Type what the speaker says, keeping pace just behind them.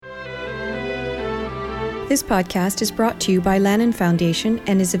This podcast is brought to you by Lannan Foundation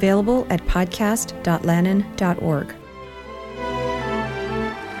and is available at podcast.lannan.org.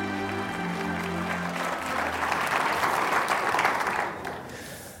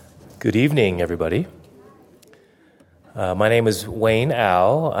 Good evening, everybody. My name is Wayne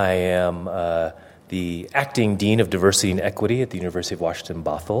Au. I am the Acting Dean of Diversity and Equity at the University of Washington,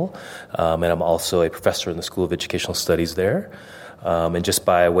 Bothell, and I'm also a professor in the School of Educational Studies there. And just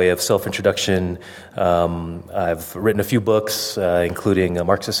by way of self-introduction, I've written a few books, including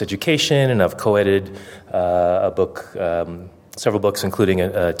Marxist Education, and I've co-edited several books,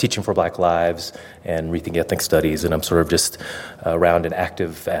 including Teaching for Black Lives and Rethinking Ethnic Studies. And I'm sort of just around and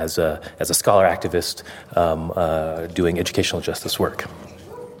active as a scholar activist doing educational justice work.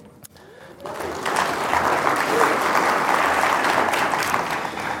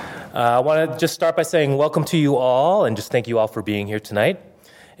 I want to just start by saying welcome to you all and just thank you all for being here tonight.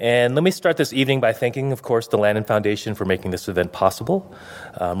 And let me start this evening by thanking, of course, the Lannan Foundation for making this event possible.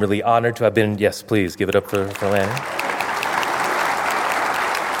 I'm really honored to have been, yes, please give it up for Lannan.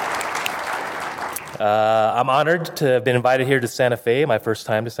 I'm honored to have been invited here to Santa Fe, my first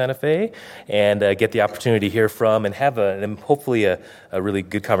time to Santa Fe, and get the opportunity to hear from and have hopefully a really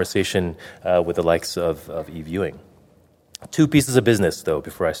good conversation with the likes of Eve Ewing. Two pieces of business, though,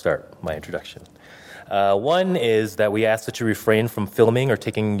 before I start my introduction. One is that we ask that you refrain from filming or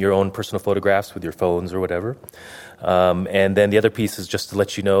taking your own personal photographs with your phones or whatever. And then the other piece is just to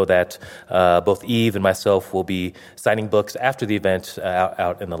let you know that both Eve and myself will be signing books after the event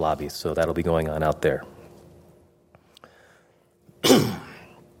out in the lobby. So that'll be going on out there.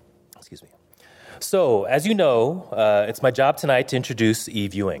 Excuse me. So, as you know, it's my job tonight to introduce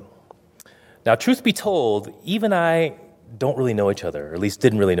Eve Ewing. Now, truth be told, Eve and I don't really know each other, or at least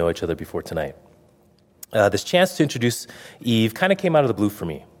didn't really know each other before tonight. This chance to introduce Eve kind of came out of the blue for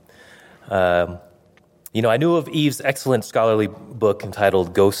me. I knew of Eve's excellent scholarly book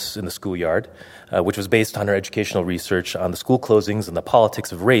entitled Ghosts in the Schoolyard, which was based on her educational research on the school closings and the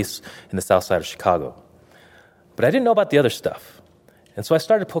politics of race in the South Side of Chicago. But I didn't know about the other stuff. And so I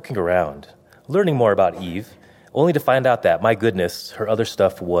started poking around, learning more about Eve, only to find out that, my goodness, her other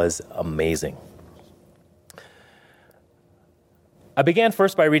stuff was amazing. I began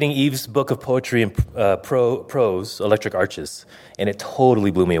first by reading Eve's book of poetry and prose, Electric Arches, and it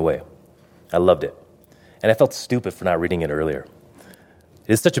totally blew me away. I loved it, and I felt stupid for not reading it earlier.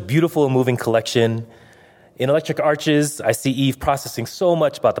 It is such a beautiful and moving collection. In Electric Arches, I see Eve processing so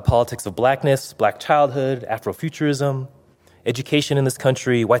much about the politics of blackness, black childhood, Afrofuturism, education in this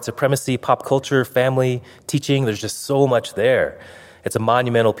country, white supremacy, pop culture, family, teaching. There's just so much there. It's a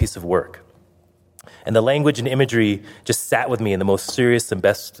monumental piece of work. And the language and imagery just sat with me in the most serious and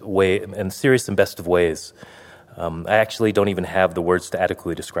best of ways. I actually don't even have the words to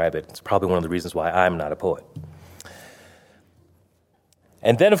adequately describe it. It's probably one of the reasons why I'm not a poet.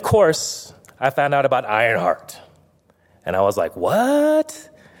 And then, of course, I found out about Ironheart. And I was like, what?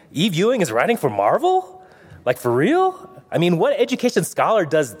 Eve Ewing is writing for Marvel? Like, for real? I mean, what education scholar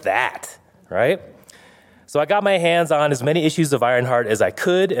does that, right? So I got my hands on as many issues of Ironheart as I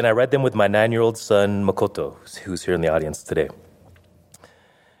could, and I read them with my 9-year-old son, Makoto, who's here in the audience today.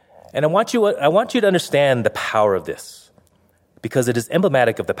 And I want you to understand the power of this, because it is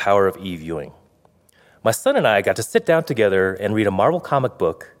emblematic of the power of Eve Ewing. My son and I got to sit down together and read a Marvel comic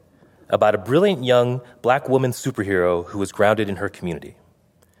book about a brilliant young black woman superhero who was grounded in her community.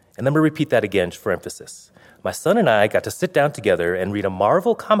 And let me repeat that again for emphasis. My son and I got to sit down together and read a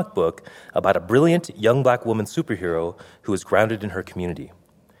Marvel comic book about a brilliant young black woman superhero who is grounded in her community.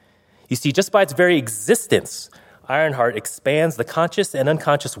 You see, just by its very existence, Ironheart expands the conscious and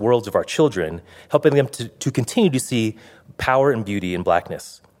unconscious worlds of our children, helping them to continue to see power and beauty in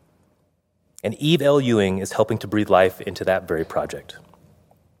blackness. And Eve L. Ewing is helping to breathe life into that very project.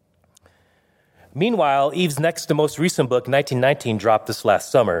 Meanwhile, Eve's next to most recent book, 1919, dropped this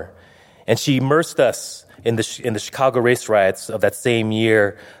last summer, and she immersed us in the Chicago race riots of that same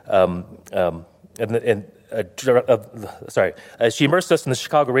year. She immersed us in the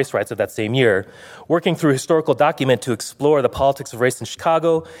Chicago race riots of that same year, working through historical document to explore the politics of race in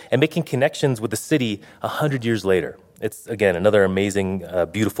Chicago and making connections with the city 100 years later. It's, again, another amazing,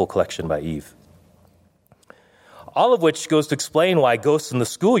 beautiful collection by Eve. All of which goes to explain why Ghosts in the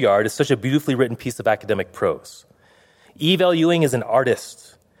Schoolyard is such a beautifully written piece of academic prose. Eve L. Ewing is an artist.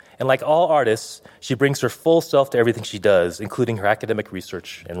 And like all artists, she brings her full self to everything she does, including her academic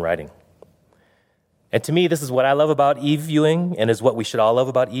research and writing. And to me, this is what I love about Eve Ewing, and is what we should all love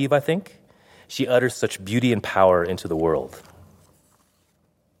about Eve, I think. She utters such beauty and power into the world.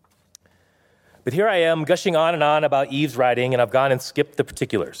 But here I am gushing on and on about Eve's writing, and I've gone and skipped the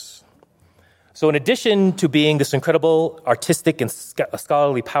particulars. So in addition to being this incredible artistic and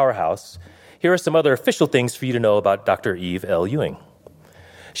scholarly powerhouse, here are some other official things for you to know about Dr. Eve L. Ewing.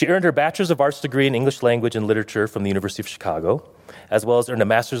 She earned her Bachelor's of Arts degree in English Language and Literature from the University of Chicago, as well as earned a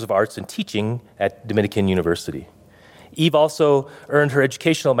Master's of Arts in Teaching at Dominican University. Eve also earned her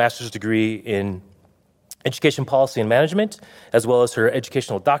educational master's degree in Education Policy and Management, as well as her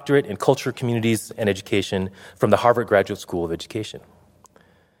educational doctorate in Culture, Communities, and Education from the Harvard Graduate School of Education.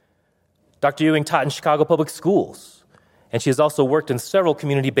 Dr. Ewing taught in Chicago Public Schools, and she has also worked in several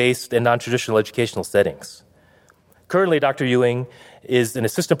community-based and non-traditional educational settings. Currently, Dr. Ewing is an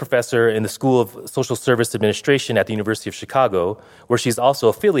assistant professor in the School of Social Service Administration at the University of Chicago, where she's also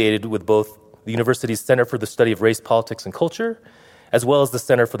affiliated with both the university's Center for the Study of Race, Politics, and Culture, as well as the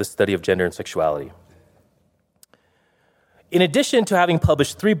Center for the Study of Gender and Sexuality. In addition to having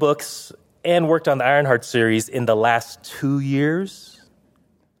published 3 books and worked on the Ironheart series in the last 2 years,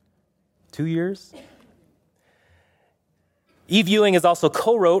 Eve Ewing has also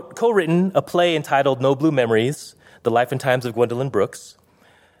co-written a play entitled No Blue Memories, The Life and Times of Gwendolyn Brooks.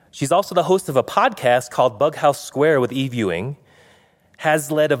 She's also the host of a podcast called Bughouse Square with Eve Ewing,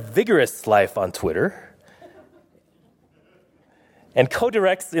 has led a vigorous life on Twitter, and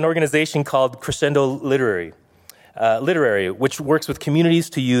co-directs an organization called Crescendo Literary, which works with communities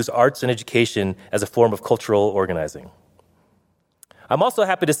to use arts and education as a form of cultural organizing. I'm also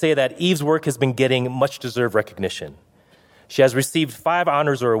happy to say that Eve's work has been getting much-deserved recognition. She has received 5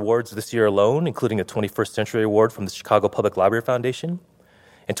 honors or awards this year alone, including a 21st Century Award from the Chicago Public Library Foundation.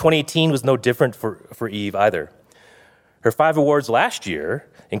 And 2018 was no different for Eve either. Her 5 awards last year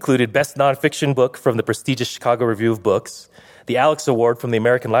included Best Nonfiction Book from the prestigious Chicago Review of Books, the Alex Award from the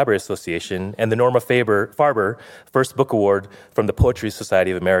American Library Association, and the Norma Farber First Book Award from the Poetry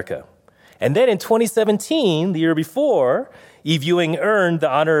Society of America. And then in 2017, the year before, Eve Ewing earned the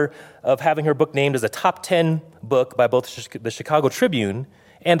honor of having her book named as a top 10 book by both the Chicago Tribune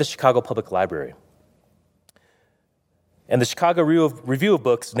and the Chicago Public Library. And the Chicago Review of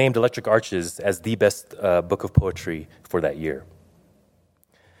Books named Electric Arches as the best book of poetry for that year.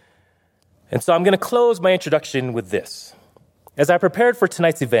 And so I'm going to close my introduction with this. As I prepared for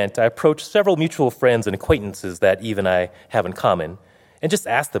tonight's event, I approached several mutual friends and acquaintances that Eve and I have in common and just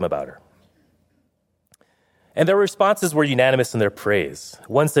asked them about her. And their responses were unanimous in their praise.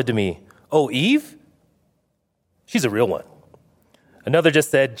 One said to me, "Oh, Eve? She's a real one." Another just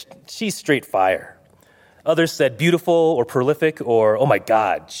said, "She's straight fire." Others said beautiful or prolific or, "Oh my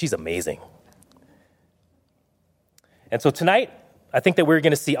God, she's amazing." And so tonight, I think that we're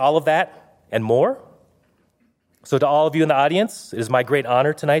going to see all of that and more. So to all of you in the audience, it is my great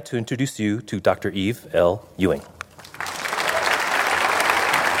honor tonight to introduce you to Dr. Eve L. Ewing.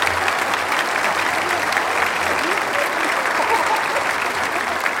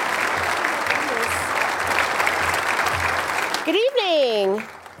 Good evening.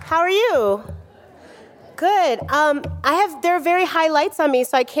 How are you? Good. There are very high lights on me,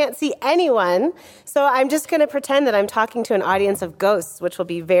 so I can't see anyone. So I'm just going to pretend that I'm talking to an audience of ghosts, which will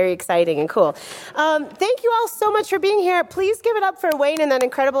be very exciting and cool. Thank you all so much for being here. Please give it up for Wayne and that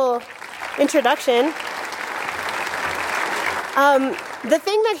incredible introduction. The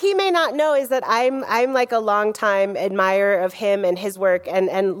thing that he may not know is that I'm like a longtime admirer of him and his work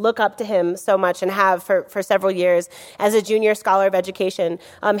and look up to him so much and have for several years as a junior scholar of education.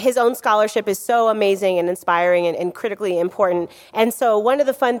 His own scholarship is so amazing and inspiring and critically important. And so one of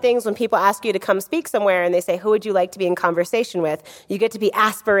the fun things when people ask you to come speak somewhere and they say, who would you like to be in conversation with? You get to be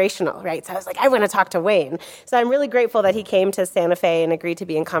aspirational, right? So I was like, I want to talk to Wayne. So I'm really grateful that he came to Santa Fe and agreed to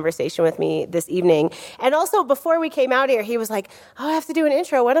be in conversation with me this evening. And also before we came out here, he was like, oh, I have to do an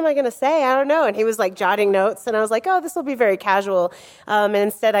intro. What am I going to say? I don't know. And he was like jotting notes. And I was like, oh, this will be very casual. And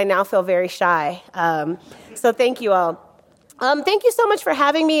instead, I now feel very shy. So thank you all. Thank you so much for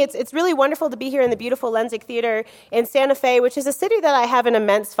having me. It's really wonderful to be here in the beautiful Lenzik Theater in Santa Fe, which is a city that I have an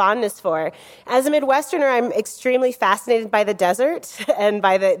immense fondness for. As a Midwesterner, I'm extremely fascinated by the desert and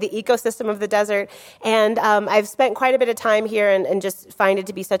by the ecosystem of the desert. And I've spent quite a bit of time here and just find it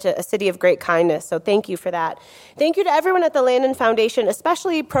to be such a city of great kindness. So thank you for that. Thank you to everyone at the Landon Foundation,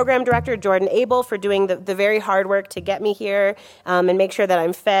 especially Program Director Jordan Abel for doing the very hard work to get me here and make sure that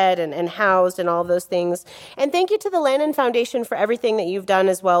I'm fed and housed and all of those things. And thank you to the Landon Foundation for everything that you've done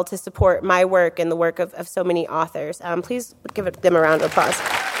as well to support my work and the work of so many authors. Please give them a round of applause.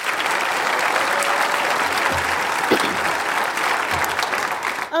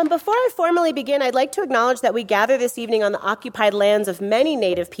 Before I formally begin, I'd like to acknowledge that we gather this evening on the occupied lands of many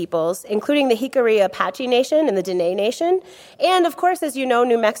Native peoples, including the Jicarilla Apache Nation and the Diné Nation. And of course, as you know,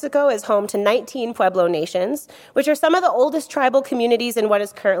 New Mexico is home to 19 Pueblo nations, which are some of the oldest tribal communities in what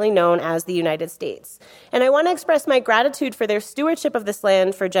is currently known as the United States. And I want to express my gratitude for their stewardship of this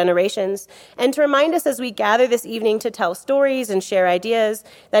land for generations, and to remind us as we gather this evening to tell stories and share ideas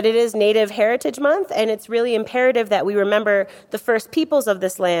that it is Native Heritage Month, and it's really imperative that we remember the first peoples of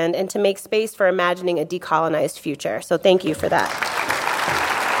this land and to make space for imagining a decolonized future. So thank you for that.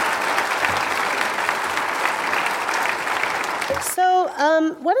 So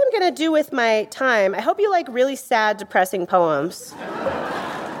what I'm going to do with my time, I hope you like really sad, depressing poems.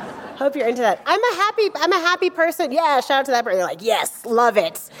 Hope you're into that. I'm a happy person. Yeah, shout out to that person. You're like, yes, love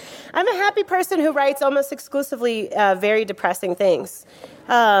it. I'm a happy person who writes almost exclusively very depressing things.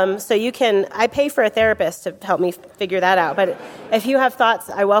 So you can, I pay for a therapist to help me figure that out. But if you have thoughts,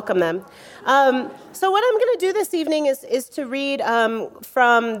 I welcome them. So what I'm going to do this evening is to read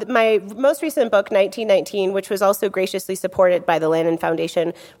from my most recent book, 1919, which was also graciously supported by the Lannan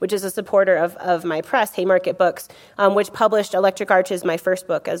Foundation, which is a supporter of my press, Haymarket Books, which published Electric Arches, my first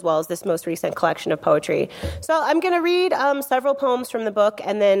book, as well as this most recent collection of poetry. So I'm going to read several poems from the book,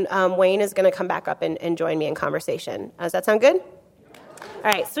 and then Wayne is going to come back up and join me in conversation. Does that sound good?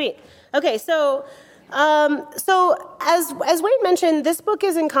 All right, sweet. Okay, so as Wayne mentioned, this book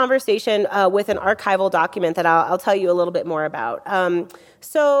is in conversation with an archival document that I'll tell you a little bit more about.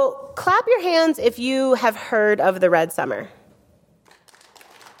 So clap your hands if you have heard of the Red Summer.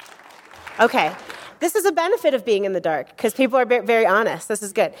 Okay. This is a benefit of being in the dark, because people are very honest. This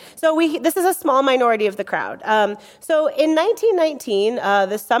is good. So this is a small minority of the crowd. So in 1919,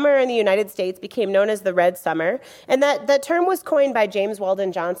 the summer in the United States became known as the Red Summer, and that term was coined by James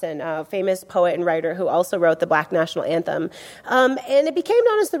Weldon Johnson, a famous poet and writer who also wrote the Black National Anthem. And it became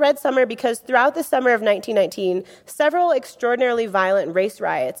known as the Red Summer because throughout the summer of 1919, several extraordinarily violent race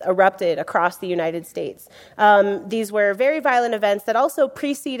riots erupted across the United States. These were very violent events that also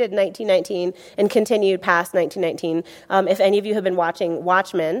preceded 1919 and continued past 1919. If any of you have been watching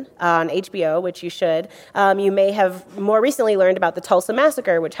Watchmen on HBO, which you should, you may have more recently learned about the Tulsa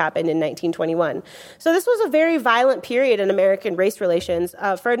Massacre, which happened in 1921. So this was a very violent period in American race relations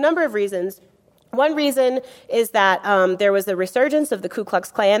for a number of reasons. One reason is that there was a resurgence of the Ku Klux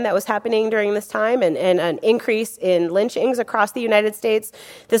Klan that was happening during this time, and an increase in lynchings across the United States.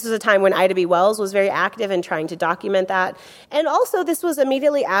 This was a time when Ida B. Wells was very active in trying to document that. And also, this was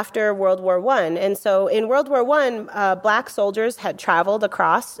immediately after World War I. And so in World War I, black soldiers had traveled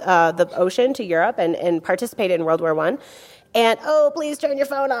across the ocean to Europe and participated in World War I. And, oh, please turn your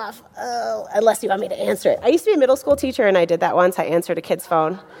phone off. Oh, unless you want me to answer it. I used to be a middle school teacher, and I did that once. I answered a kid's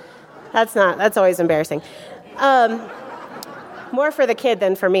phone. That's always embarrassing. More for the kid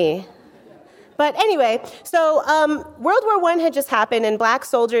than for me. But anyway, so World War I had just happened, and black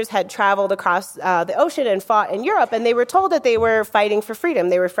soldiers had traveled across the ocean and fought in Europe, and they were told that they were fighting for freedom.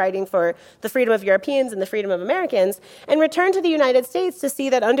 They were fighting for the freedom of Europeans and the freedom of Americans, and returned to the United States to see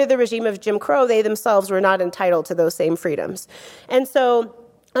that under the regime of Jim Crow, they themselves were not entitled to those same freedoms. And so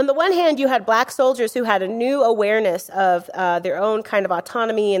on the one hand, you had black soldiers who had a new awareness of their own kind of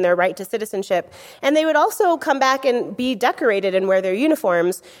autonomy and their right to citizenship. And they would also come back and be decorated and wear their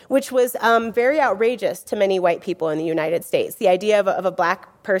uniforms, which was very outrageous to many white people in the United States. The idea of a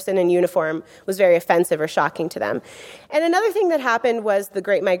black person in uniform was very offensive or shocking to them. And another thing that happened was the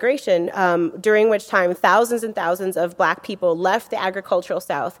Great Migration, during which time thousands and thousands of black people left the agricultural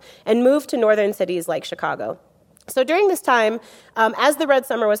South and moved to northern cities like Chicago. So during this time, as the Red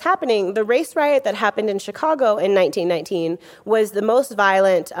Summer was happening, the race riot that happened in Chicago in 1919 was the most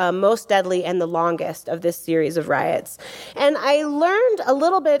violent, most deadly, and the longest of this series of riots. And I had learned a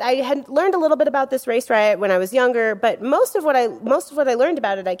little bit about this race riot when I was younger, but most of what I learned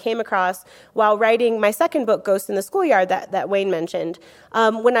about it I came across while writing my second book, Ghost in the Schoolyard, that Wayne mentioned,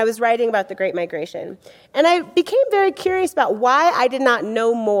 when I was writing about the Great Migration. And I became very curious about why I did not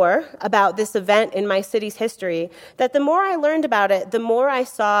know more about this event in my city's history, that the more I learned about it, the more I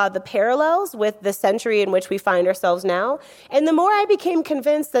saw the parallels with the century in which we find ourselves now, and the more I became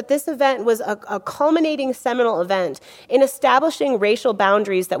convinced that this event was a culminating seminal event in establishing racial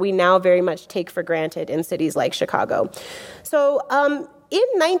boundaries that we now very much take for granted in cities like Chicago. So in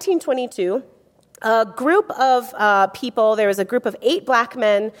 1922, a group of people, there was a group of 8 black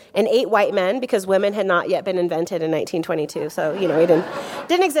men and 8 white men, because women had not yet been invented in 1922, so, it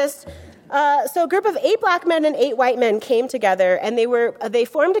didn't exist. So a group of 8 black men and 8 white men came together, and they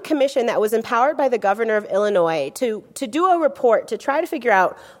formed a commission that was empowered by the governor of Illinois to do a report to try to figure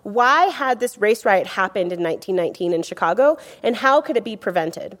out why had this race riot happened in 1919 in Chicago, and how could it be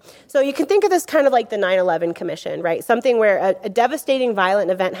prevented. So you can think of this kind of like the 9/11 Commission, right? Something where a devastating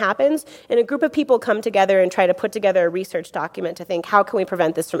violent event happens, and a group of people come together and try to put together a research document to think, how can we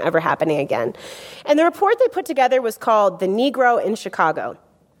prevent this from ever happening again? And the report they put together was called The Negro in Chicago.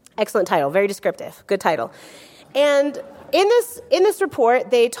 Excellent title, very descriptive, good title. And in this report,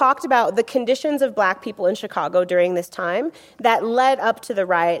 they talked about the conditions of black people in Chicago during this time that led up to the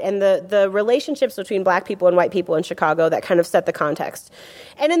riot, and the relationships between black people and white people in Chicago that kind of set the context.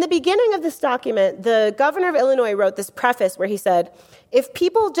 And in the beginning of this document, the governor of Illinois wrote this preface where he said, if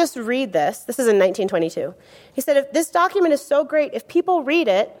people just read this is in 1922, he said, if this document is so great, if people read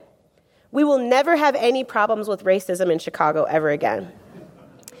it, we will never have any problems with racism in Chicago ever again.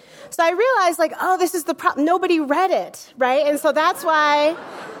 So I realized, this is the problem. Nobody read it, right? And so that's why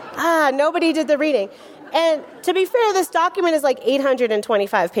nobody did the reading. And to be fair, this document is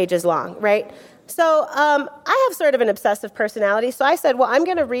 825 pages long, right? So I have sort of an obsessive personality, so I said, well, I'm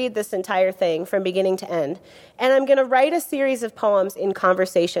going to read this entire thing from beginning to end, and I'm going to write a series of poems in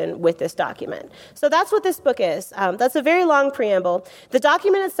conversation with this document. So that's what this book is. That's a very long preamble. The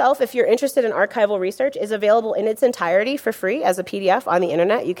document itself, if you're interested in archival research, is available in its entirety for free as a PDF on the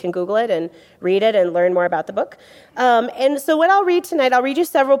internet. You can Google it and read it and learn more about the book. And so what I'll read tonight, I'll read you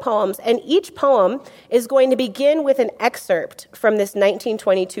several poems, and each poem is going to begin with an excerpt from this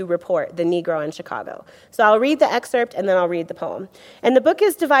 1922 report, The Negro in Chicago. So I'll read the excerpt, and then I'll read the poem. And the book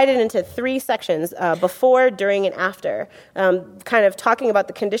is divided into 3 sections, before, during, and after, kind of talking about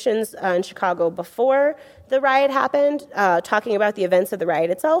the conditions in Chicago before the riot happened, talking about the events of the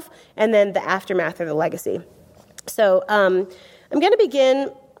riot itself, and then the aftermath or the legacy. So I'm going to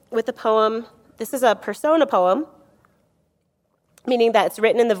begin with a poem. This is a persona poem, meaning that it's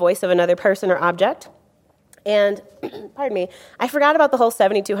written in the voice of another person or object. And, pardon me, I forgot about the whole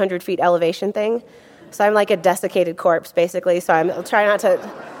 7,200 feet elevation thing. So I'm like a desiccated corpse, basically. So I'll try not to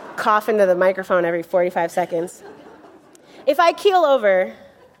cough into the microphone every 45 seconds. If I keel over,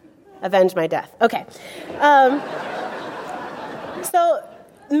 avenge my death. Okay. So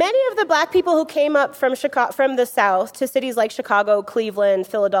many of the black people who came up from the South to cities like Chicago, Cleveland,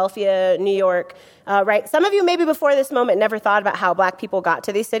 Philadelphia, New York, right? Some of you maybe before this moment never thought about how black people got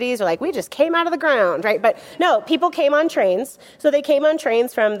to these cities, or we just came out of the ground, right? But no, people came on trains. So they came on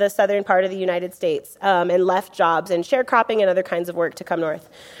trains from the southern part of the United States and left jobs and sharecropping and other kinds of work to come north.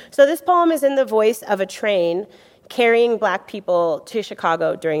 So this poem is in the voice of a train carrying black people to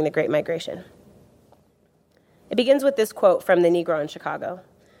Chicago during the Great Migration. It begins with this quote from The Negro in Chicago.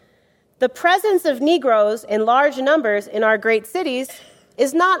 The presence of Negroes in large numbers in our great cities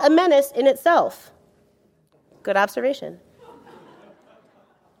is not a menace in itself. Good observation.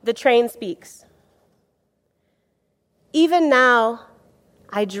 The train speaks. Even now,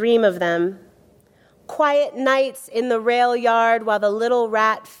 I dream of them. Quiet nights in the rail yard while the little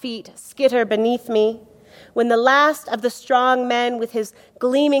rat feet skitter beneath me. When the last of the strong men with his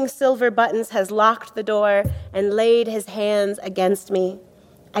gleaming silver buttons has locked the door and laid his hands against me.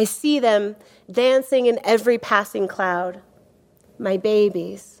 I see them dancing in every passing cloud. My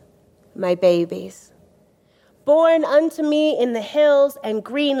babies, my babies. Born unto me in the hills and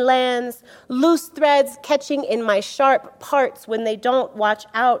green lands, loose threads catching in my sharp parts when they don't watch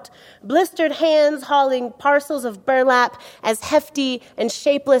out, blistered hands hauling parcels of burlap as hefty and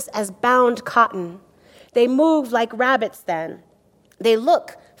shapeless as bound cotton. They move like rabbits then. They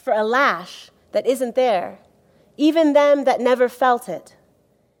look for a lash that isn't there, even them that never felt it.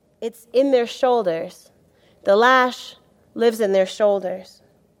 It's in their shoulders. The lash lives in their shoulders.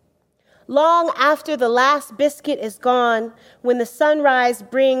 Long after the last biscuit is gone, when the sunrise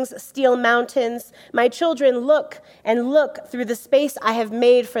brings steel mountains, my children look and look through the space I have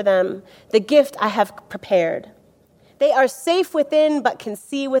made for them, the gift I have prepared. They are safe within but can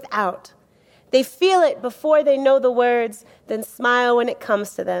see without. They feel it before they know the words, then smile when it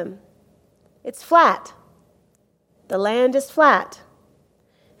comes to them. It's flat. The land is flat.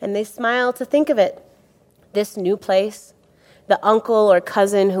 And they smile to think of it, this new place, the uncle or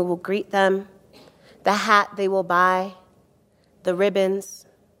cousin who will greet them, the hat they will buy, the ribbons.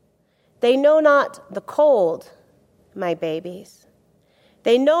 They know not the cold, my babies.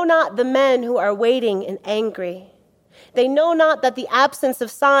 They know not the men who are waiting and angry. They know not that the absence of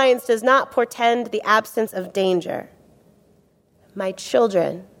signs does not portend the absence of danger. My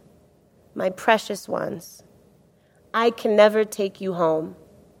children, my precious ones, I can never take you home.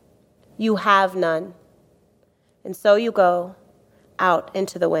 You have none. And so you go out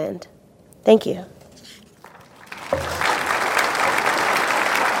into the wind. Thank you.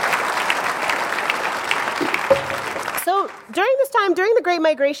 So during this time, during the Great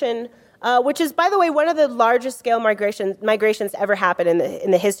Migration, which is, by the way, one of the largest scale migrations ever happened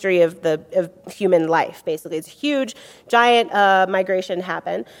in the history of human life, basically. It's a huge, giant migration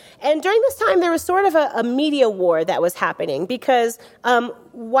happened. And during this time, there was sort of a media war that was happening because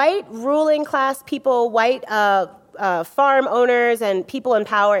white ruling class people, white farm owners and people in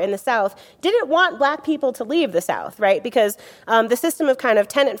power in the South didn't want black people to leave the South, right? Because the system of kind of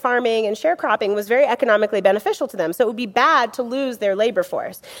tenant farming and sharecropping was very economically beneficial to them. So it would be bad to lose their labor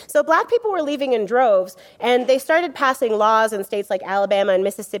force. So black people were leaving in droves, and they started passing laws in states like Alabama and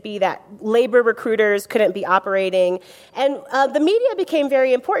Mississippi that labor recruiters couldn't be operating. And the media became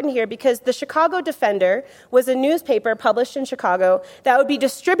very important here because the Chicago Defender was a newspaper published in Chicago that would be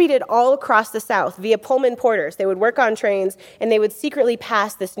distributed all across the South via Pullman porters. They would work on trains, and they would secretly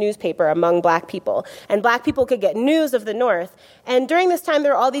pass this newspaper among black people. And black people could get news of the North. And during this time,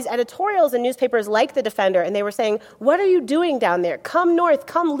 there were all these editorials in newspapers like The Defender, and they were saying, what are you doing down there? Come north,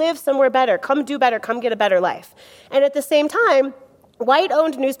 come live somewhere better, come do better, come get a better life. And at the same time,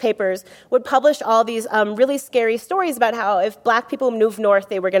 white-owned newspapers would publish all these really scary stories about how if black people moved north,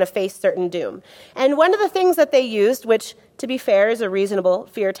 they were going to face certain doom. And one of the things that they used, which, to be fair, is a reasonable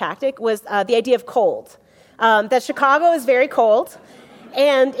fear tactic, was the idea of cold. That Chicago is very cold,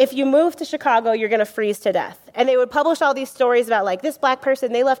 and if you move to Chicago, you're going to freeze to death. And they would publish all these stories about, like, this black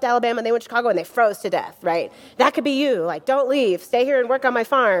person, they left Alabama, and they went to Chicago, and they froze to death, right? That could be you. Like, don't leave. Stay here and work on my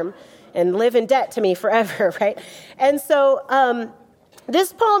farm and live in debt to me forever, right? And so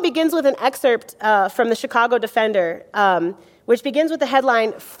this poem begins with an excerpt from the Chicago Defender, which begins with the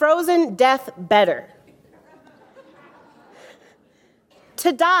headline, "Frozen Death Better."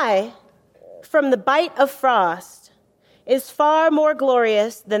 To die from the bite of frost is far more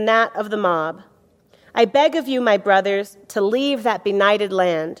glorious than that of the mob. I beg of you, my brothers, to leave that benighted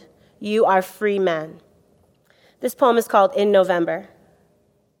land. You are free men. This poem is called In November.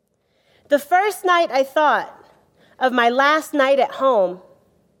 The first night I thought of my last night at home,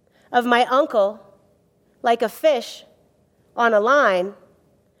 of my uncle, like a fish on a line,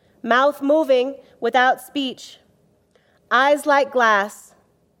 mouth moving without speech, eyes like glass,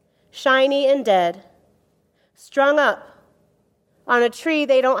 shiny and dead, strung up on a tree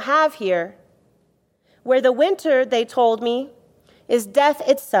they don't have here, where the winter, they told me, is death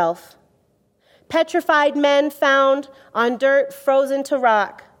itself, petrified men found on dirt frozen to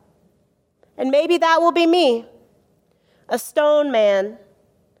rock. And maybe that will be me, a stone man,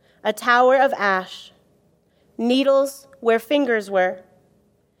 a tower of ash, needles where fingers were,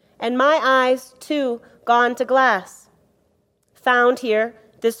 and my eyes, too, gone to glass, found here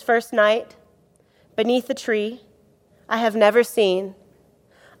this first night, beneath a tree I have never seen,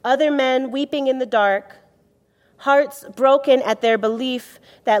 other men weeping in the dark, hearts broken at their belief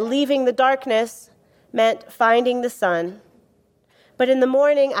that leaving the darkness meant finding the sun. But in the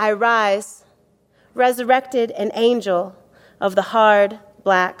morning I rise, resurrected an angel of the hard,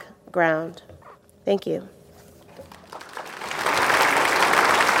 black ground. Thank you.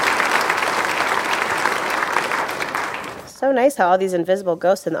 So nice how all these invisible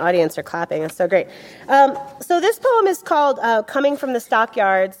ghosts in the audience are clapping. It's so great. So this poem is called Coming from the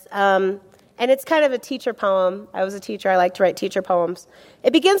Stockyards, and it's kind of a teacher poem. I was a teacher. I like to write teacher poems.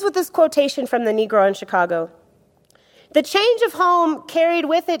 It begins with this quotation from the Negro in Chicago. The change of home carried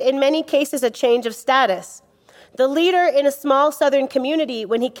with it, in many cases, a change of status. The leader in a small southern community,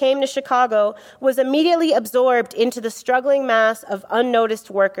 when he came to Chicago, was immediately absorbed into the struggling mass of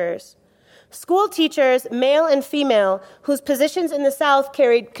unnoticed workers. School teachers, male and female, whose positions in the South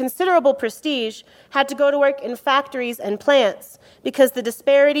carried considerable prestige, had to go to work in factories and plants because the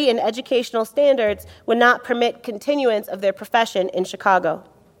disparity in educational standards would not permit continuance of their profession in Chicago.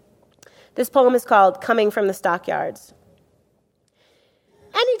 This poem is called Coming from the Stockyards.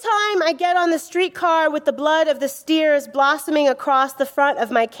 Anytime I get on the streetcar with the blood of the steers blossoming across the front of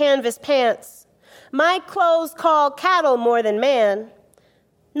my canvas pants, my clothes call cattle more than man.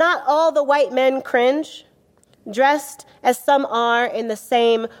 Not all the white men cringe, dressed as some are in the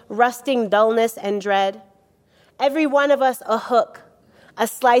same rusting dullness and dread. Every one of us a hook, a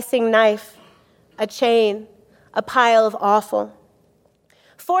slicing knife, a chain, a pile of offal.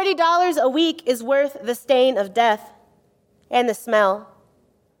 $40 a week is worth the stain of death and the smell.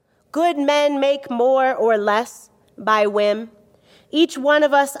 Good men make more or less by whim. Each one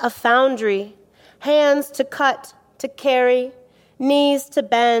of us a foundry, hands to cut, to carry, knees to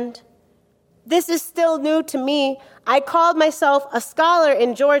bend, This is still new to me. I called myself a scholar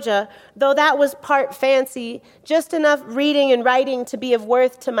in Georgia, though that was part fancy, just enough reading and writing to be of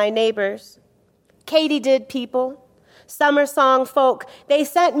worth to my neighbors. Katydid people, summer song folk, they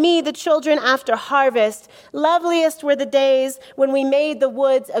sent me the children after harvest. Loveliest were the days when we made the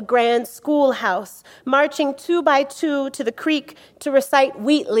woods a grand schoolhouse, marching 2 by 2 to the creek to recite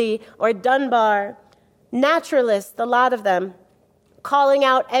Wheatley or Dunbar. Naturalists, the lot of them, calling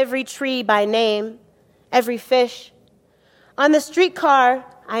out every tree by name, every fish. On the streetcar,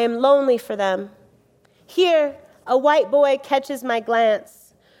 I am lonely for them. Here, a white boy catches my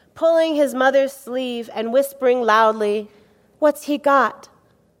glance, pulling his mother's sleeve and whispering loudly, "What's he got?"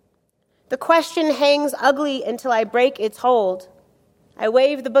 The question hangs ugly until I break its hold. I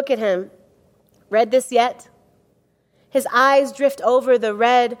wave the book at him. "Read this yet?" His eyes drift over the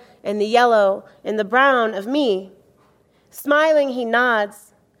red and the yellow and the brown of me. Smiling, he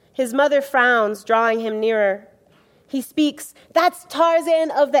nods. His mother frowns, drawing him nearer. He speaks, "That's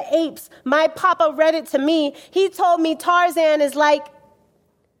Tarzan of the Apes. My papa read it to me. He told me Tarzan is like..."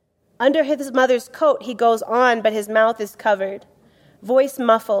 Under his mother's coat, he goes on, but his mouth is covered, voice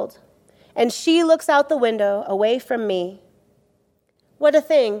muffled, and she looks out the window, away from me. What a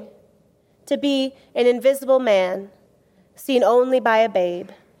thing, to be an invisible man, seen only by a babe.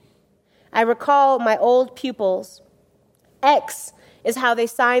 I recall my old pupils. X is how they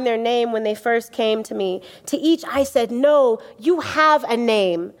signed their name when they first came to me. To each I said, "No, you have a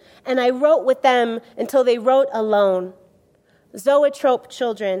name." And I wrote with them until they wrote alone. Zoetrope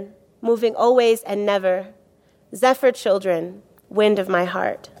children, moving always and never. Zephyr children, wind of my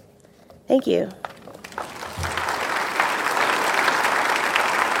heart. Thank you.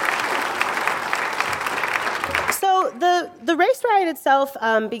 The race riot itself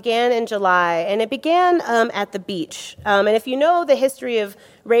began in July, and it began at the beach. And if you know the history of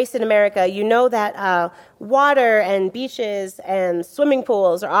race in America, you know that water and beaches and swimming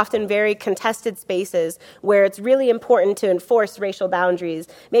pools are often very contested spaces where it's really important to enforce racial boundaries,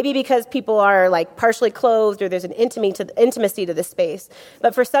 maybe because people are like partially clothed or there's an intimacy to the space.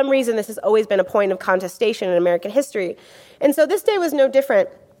 But for some reason, this has always been a point of contestation in American history. And so this day was no different.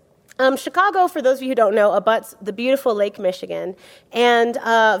 Chicago, for those of you who don't know, abuts the beautiful Lake Michigan, and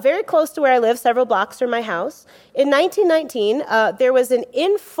very close to where I live, several blocks from my house. In 1919, there was an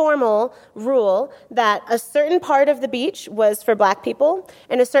informal rule that a certain part of the beach was for black people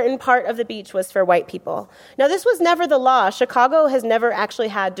and a certain part of the beach was for white people. Now, this was never the law. Chicago has never actually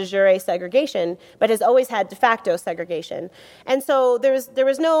had de jure segregation, but has always had de facto segregation. And so there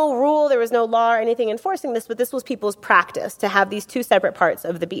was no rule, there was no law or anything enforcing this, but this was people's practice to have these two separate parts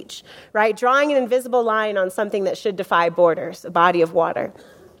of the beach. Right? Drawing an invisible line on something that should defy borders, a body of water.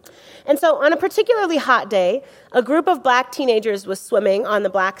 And so on a particularly hot day, a group of black teenagers was swimming on the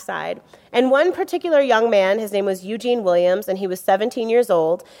black side. And one particular young man, his name was Eugene Williams, and he was 17 years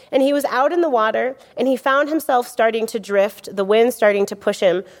old. And he was out in the water, and he found himself starting to drift, the wind starting to push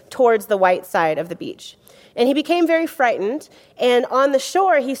him towards the white side of the beach. And he became very frightened, and on the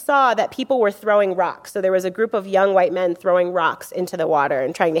shore he saw that people were throwing rocks. So there was a group of young white men throwing rocks into the water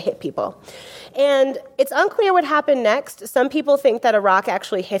and trying to hit people. And it's unclear what happened next. Some people think that a rock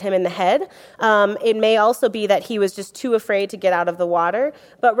actually hit him in the head. It may also be that he was just too afraid to get out of the water.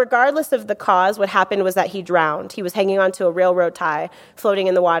 But regardless of the cause, what happened was that he drowned. He was hanging onto a railroad tie, floating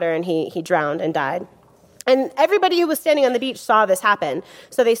in the water, and he drowned and died. And everybody who was standing on the beach saw this happen.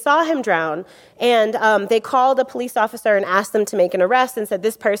 So they saw him drown, and they called a police officer and asked them to make an arrest and said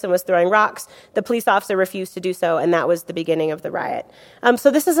this person was throwing rocks. The police officer refused to do so, and that was the beginning of the riot.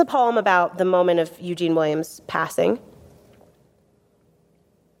 So this is a poem about the moment of Eugene Williams' passing.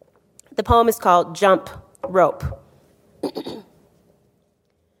 The poem is called Jump Rope. It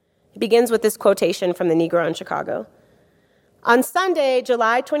begins with this quotation from the Negro in Chicago. On Sunday,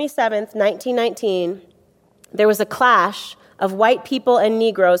 July 27th, 1919, there was a clash of white people and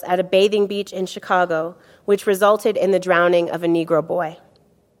Negroes at a bathing beach in Chicago, which resulted in the drowning of a Negro boy.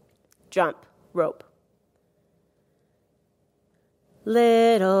 Jump rope.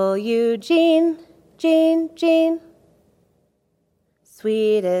 Little Eugene, Gene,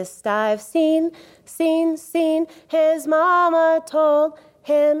 sweetest I've seen. His mama told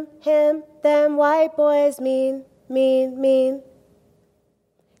him, them white boys mean.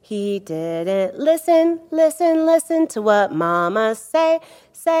 He didn't listen to what mama say.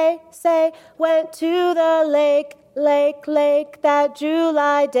 Went to the lake that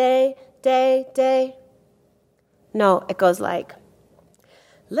July day. No, it goes like,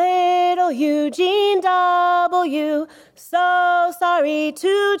 little Eugene W., so sorry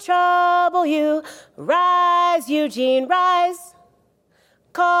to trouble you. Rise, Eugene, rise.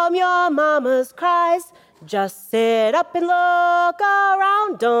 calm your mama's cries. Just sit up and look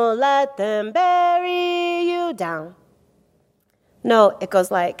around. Don't let them bury you down. No, it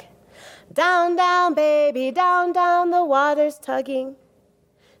goes like, down, down, baby, down, down, the water's tugging.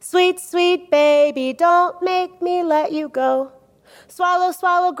 Sweet, sweet baby, don't make me let you go. Swallow,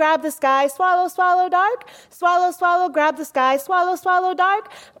 swallow, grab the sky. Swallow, swallow, dark. Swallow, swallow, grab the sky. Swallow, swallow, dark.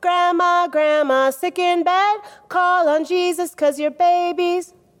 Grandma, grandma, sick in bed. Call on Jesus 'cause your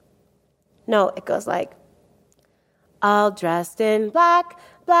baby's. No, it goes like, all dressed in black,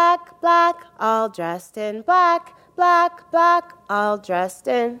 black, black. All dressed in black, black, black. All dressed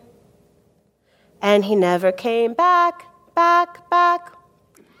in. And he never came back, back, back.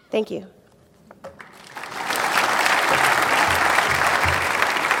 Thank you.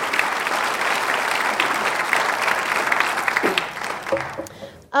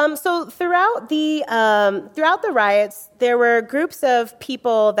 So throughout the riots, there were groups of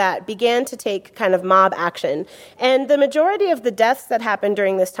people that began to take kind of mob action. And the majority of the deaths that happened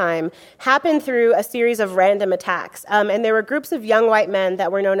during this time happened through a series of random attacks. And there were groups of young white men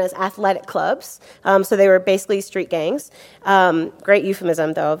that were known as athletic clubs. So they were basically street gangs. Great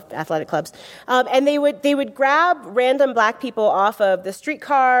euphemism, though, of athletic clubs. And they would grab random black people off of the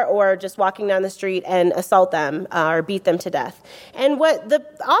streetcar or just walking down the street and assault them or beat them to death. And what the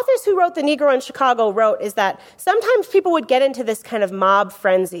authors who wrote The Negro in Chicago wrote is that sometimes people would get into this kind of mob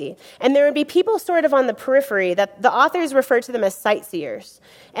frenzy, and there would be people sort of on the periphery that the authors referred to them as sightseers.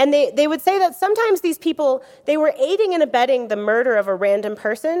 And they would say that sometimes these people, they were aiding and abetting the murder of a random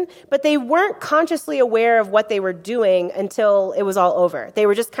person, but they weren't consciously aware of what they were doing until it was all over. They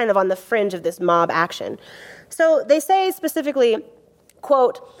were just kind of on the fringe of this mob action. So they say specifically,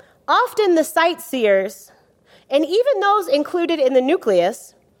 quote, often the sightseers, and even those included in the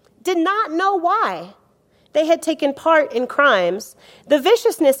nucleus, did not know why they had taken part in crimes, the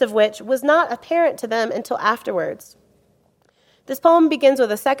viciousness of which was not apparent to them until afterwards. This poem begins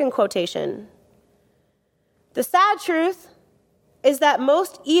with a second quotation. The sad truth is that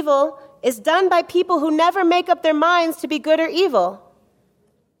most evil is done by people who never make up their minds to be good or evil.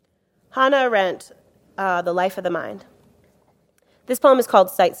 Hannah Arendt, The Life of the Mind. This poem is called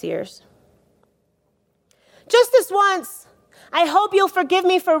Sightseers. Just this once, I hope you'll forgive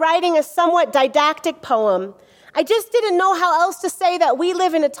me for writing a somewhat didactic poem. I just didn't know how else to say that we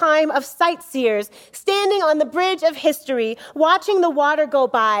live in a time of sightseers, standing on the bridge of history, watching the water go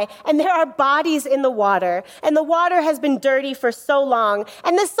by, and there are bodies in the water, and the water has been dirty for so long,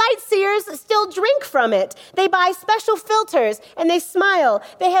 and the sightseers still drink from it. They buy special filters, and they smile.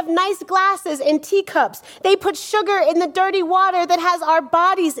 They have nice glasses and teacups. They put sugar in the dirty water that has our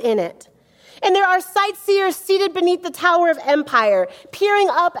bodies in it. And there are sightseers seated beneath the Tower of Empire, peering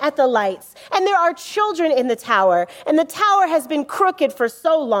up at the lights. And there are children in the tower, and the tower has been crooked for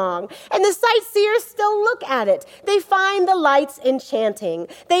so long. And the sightseers still look at it. They find the lights enchanting.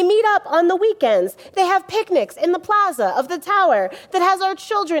 They meet up on the weekends. They have picnics in the plaza of the tower that has our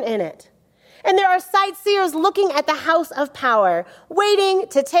children in it. And there are sightseers looking at the house of power, waiting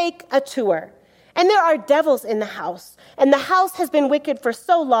to take a tour. And there are devils in the house, and the house has been wicked for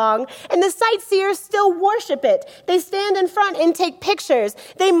so long, and the sightseers still worship it. They stand in front and take pictures.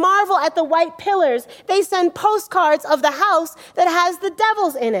 They marvel at the white pillars. They send postcards of the house that has the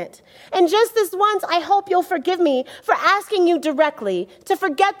devils in it. And just this once, I hope you'll forgive me for asking you directly to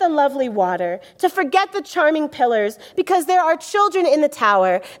forget the lovely water, to forget the charming pillars, because there are children in the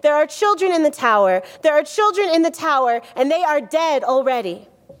tower. There are children in the tower. There are children in the tower, and they are dead already.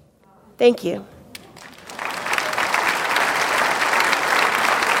 Thank you.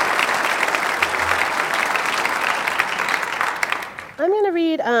 I'm going to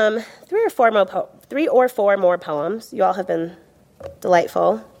read three or four more poems. You all have been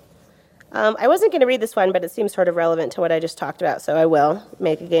delightful. I wasn't going to read this one, but it seems sort of relevant to what I just talked about, so I will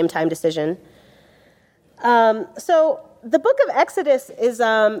make a game time decision. So the book of Exodus is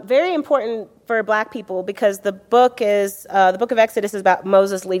very important for Black people because the book of Exodus is about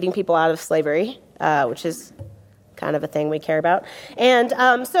Moses leading people out of slavery, which is kind of a thing we care about. And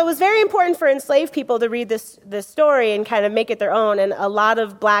so it was very important for enslaved people to read this story and kind of make it their own. And a lot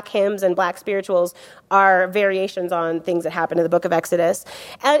of Black hymns and Black spirituals are variations on things that happen in the book of Exodus.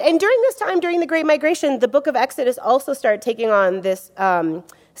 And during this time, during the Great Migration, the book of Exodus also started taking on this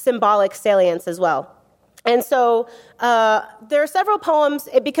symbolic salience as well. And so there are several poems,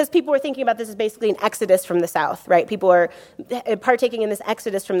 because people were thinking about this as basically an exodus from the south, right? People are partaking in this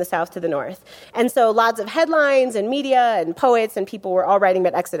exodus from the south to the north. And so lots of headlines and media and poets and people were all writing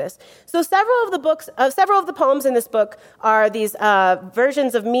about exodus. So several of the poems in this book are these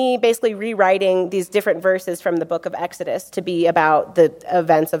versions of me basically rewriting these different verses from the book of Exodus to be about the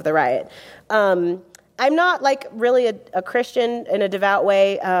events of the riot. I'm not like really a Christian in a devout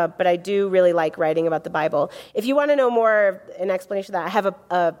way, but I do really like writing about the Bible. If you want to know more, an explanation of that, I have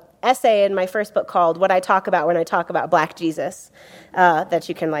a essay in my first book called What I Talk About When I Talk About Black Jesus, that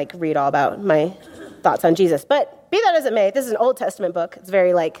you can like read all about my thoughts on Jesus. But be that as it may, this is an Old Testament book. It's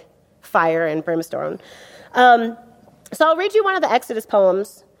very like fire and brimstone. So I'll read you one of the Exodus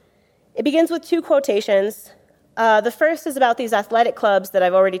poems. It begins with 2 quotations. The first is about these athletic clubs that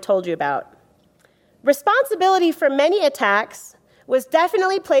I've already told you about. Responsibility for many attacks was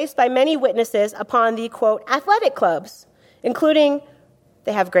definitely placed by many witnesses upon the, quote, athletic clubs, including,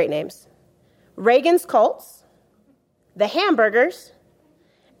 they have great names, Reagan's Colts, the Hamburgers,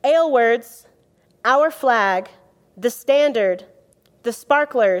 Aylwards, Our Flag, the Standard, the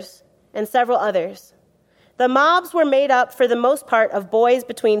Sparklers, and several others. The mobs were made up for the most part of boys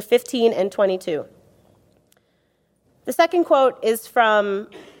between 15 and 22. The second quote is from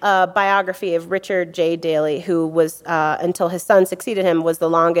a biography of Richard J. Daley, who was, until his son succeeded him, was the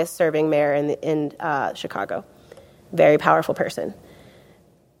longest-serving mayor in Chicago. Very powerful person.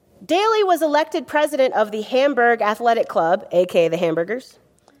 Daley was elected president of the Hamburg Athletic Club, a.k.a. the Hamburgers,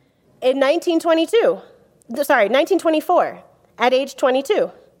 in 1924, at age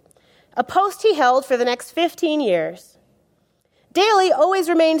 22, a post he held for the next 15 years. Daley always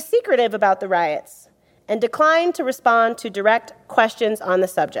remained secretive about the riots and declined to respond to direct questions on the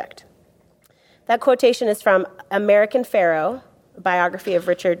subject. That quotation is from American Pharaoh, a biography of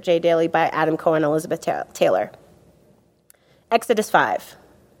Richard J. Daley by Adam Cohen and Elizabeth Taylor. Exodus 5.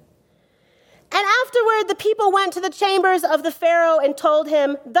 And afterward the people went to the chambers of the Pharaoh and told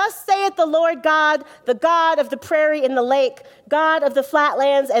him, Thus saith the Lord God, the God of the prairie and the lake, God of the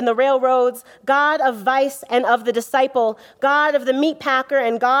flatlands and the railroads, God of vice and of the disciple, God of the meat packer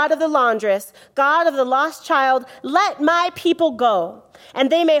and God of the laundress, God of the lost child, let my people go, and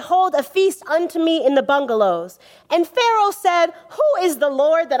they may hold a feast unto me in the bungalows. And Pharaoh said, Who is the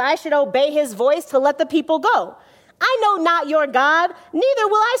Lord that I should obey his voice to let the people go? I know not your God, neither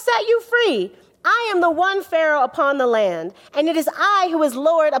will I set you free. I am the one Pharaoh upon the land, and it is I who is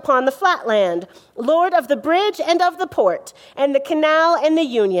Lord upon the flat land, Lord of the bridge and of the port, and the canal and the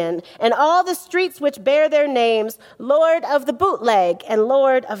union, and all the streets which bear their names, Lord of the bootleg and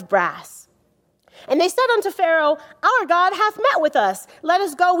Lord of brass. And they said unto Pharaoh, Our God hath met with us. Let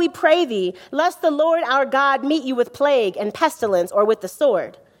us go, we pray thee, lest the Lord our God meet you with plague and pestilence or with the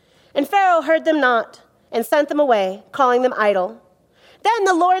sword. And Pharaoh heard them not, and sent them away, calling them idle. Then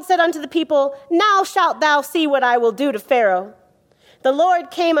the Lord said unto the people, Now shalt thou see what I will do to Pharaoh. The Lord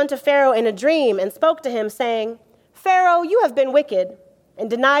came unto Pharaoh in a dream and spoke to him, saying, Pharaoh, you have been wicked and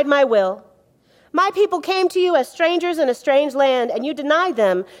denied my will. My people came to you as strangers in a strange land, and you denied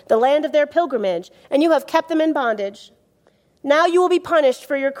them the land of their pilgrimage, and you have kept them in bondage. Now you will be punished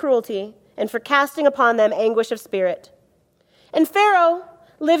for your cruelty and for casting upon them anguish of spirit. And Pharaoh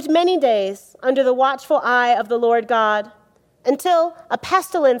lived many days under the watchful eye of the Lord God, until a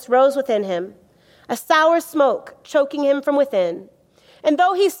pestilence rose within him, a sour smoke choking him from within. And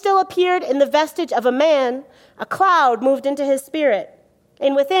though he still appeared in the vestige of a man, a cloud moved into his spirit,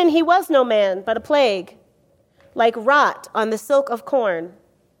 and within he was no man, but a plague, like rot on the silk of corn,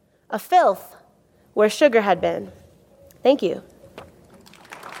 a filth where sugar had been. Thank you.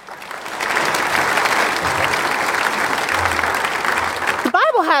 The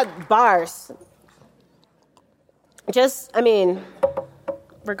Bible had bars.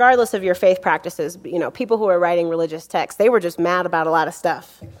 Regardless of your faith practices, people who are writing religious texts, they were just mad about a lot of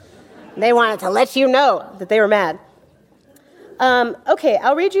stuff. They wanted to let you know that they were mad. Okay,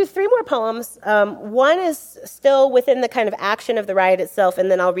 I'll read you 3 more poems. One is still within the kind of action of the riot itself,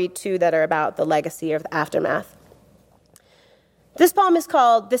 and then I'll read 2 that are about the legacy or the aftermath. This poem is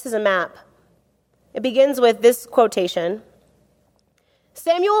called This is a Map. It begins with this quotation.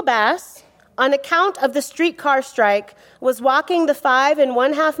 Samuel Bass, on account of the streetcar strike, was walking the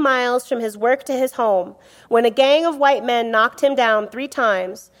 5½ miles from his work to his home when a gang of white men knocked him down 3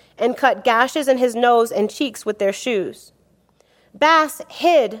 times and cut gashes in his nose and cheeks with their shoes. Bass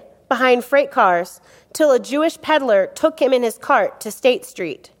hid behind freight cars till a Jewish peddler took him in his cart to State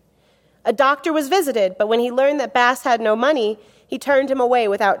Street. A doctor was visited, but when he learned that Bass had no money, he turned him away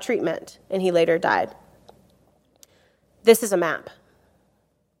without treatment, and he later died. This is a map.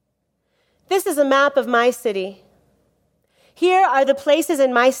 This is a map of my city. Here are the places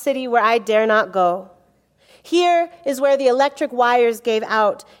in my city where I dare not go. Here is where the electric wires gave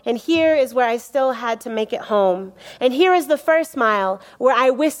out, and here is where I still had to make it home. And here is the first mile, where I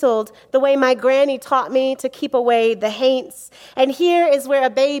whistled the way my granny taught me to keep away the haints. And here is where a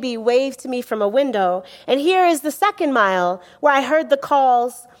baby waved to me from a window. And here is the second mile, where I heard the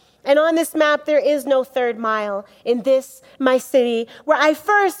calls. And on this map, there is no third mile in this, my city, where I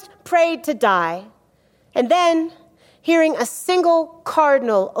first prayed to die. And then, hearing a single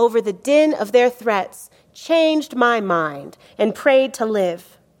cardinal over the din of their threats, changed my mind and prayed to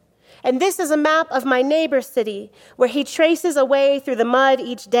live. And this is a map of my neighbor's city, where he traces a way through the mud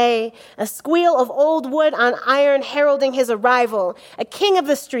each day, a squeal of old wood on iron heralding his arrival, a king of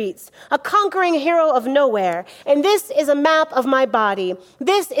the streets, a conquering hero of nowhere. And this is a map of my body.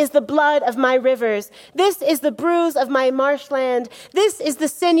 This is the blood of my rivers. This is the bruise of my marshland. This is the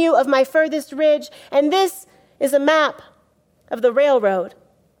sinew of my furthest ridge. And this is a map of the railroad.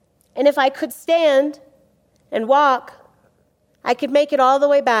 And if I could stand and walk, I could make it all the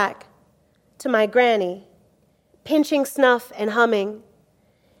way back to my granny, pinching snuff and humming.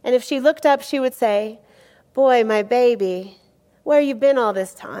 And if she looked up, she would say, "Boy, my baby, where you been all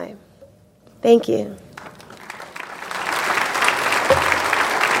this time?" Thank you.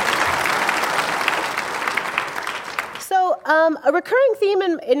 So a recurring theme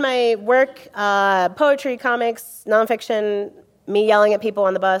in my work, poetry, comics, nonfiction, me yelling at people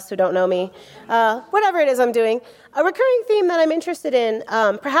on the bus who don't know me, whatever it is I'm doing, a recurring theme that I'm interested in,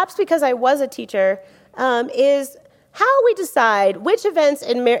 perhaps because I was a teacher, is how we decide which events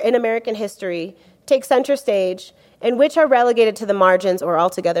in American history take center stage and which are relegated to the margins or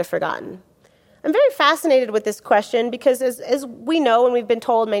altogether forgotten. I'm very fascinated with this question because as we know and we've been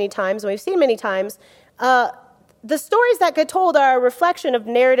told many times and we've seen many times, the stories that get told are a reflection of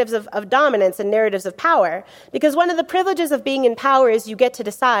narratives of dominance and narratives of power, because one of the privileges of being in power is you get to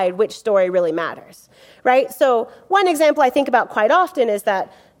decide which story really matters, right? So one example I think about quite often is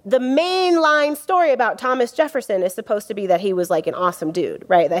that the mainline story about Thomas Jefferson is supposed to be that he was like an awesome dude,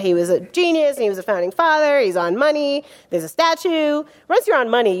 right? That he was a genius and he was a founding father, he's on money, there's a statue. Once you're on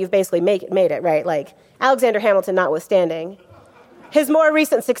money, you've basically made it, right? Like Alexander Hamilton notwithstanding. His more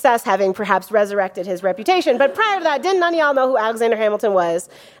recent success having perhaps resurrected his reputation. But prior to that, didn't none of y'all know who Alexander Hamilton was?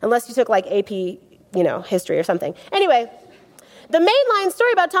 Unless you took like AP, history or something. Anyway, the mainline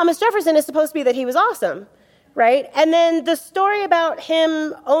story about Thomas Jefferson is supposed to be that he was awesome, right? And then the story about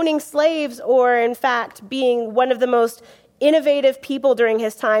him owning slaves, or in fact being one of the most innovative people during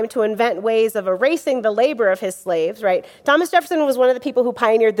his time to invent ways of erasing the labor of his slaves, right? Thomas Jefferson was one of the people who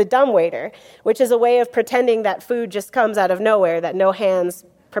pioneered the dumbwaiter, which is a way of pretending that food just comes out of nowhere, that no hands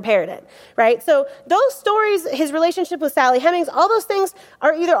prepared it, right? So those stories, his relationship with Sally Hemings, all those things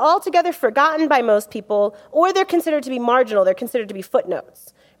are either altogether forgotten by most people, or they're considered to be marginal, they're considered to be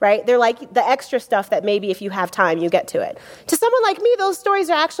footnotes, right? They're like the extra stuff that maybe if you have time, you get to it. To someone like me, those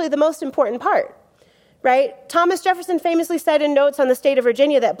stories are actually the most important part. Right? Thomas Jefferson famously said in Notes on the State of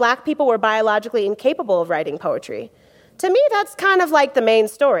Virginia that black people were biologically incapable of writing poetry. To me, that's kind of like the main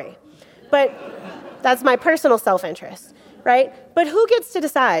story. But that's my personal self-interest, right? But who gets to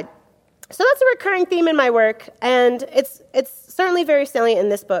decide? So that's a recurring theme in my work, and it's certainly very salient in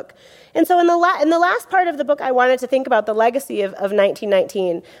this book. And so in the last part of the book, I wanted to think about the legacy of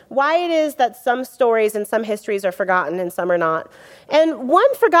 1919, why it is that some stories and some histories are forgotten and some are not. And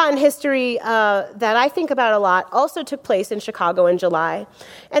one forgotten history that I think about a lot also took place in Chicago in July.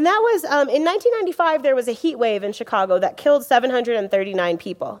 And that was, in 1995, there was a heat wave in Chicago that killed 739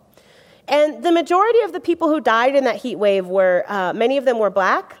 people. And the majority of the people who died in that heat wave were, many of them were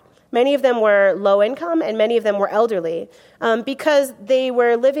black, many of them were low income, and many of them were elderly, because they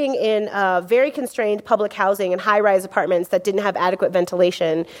were living in very constrained public housing and high-rise apartments that didn't have adequate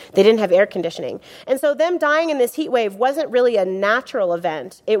ventilation. They didn't have air conditioning. And so them dying in this heat wave wasn't really a natural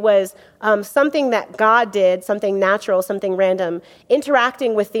event. It was something that God did, something natural, something random,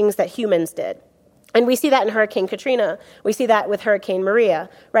 interacting with things that humans did. And we see that in Hurricane Katrina. We see that with Hurricane Maria,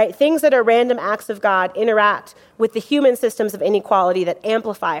 right? Things that are random acts of God interact with the human systems of inequality that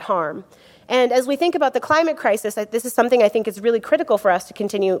amplify harm. And as we think about the climate crisis, this is something I think is really critical for us to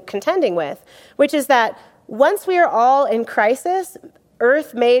continue contending with, which is that once we are all in crisis,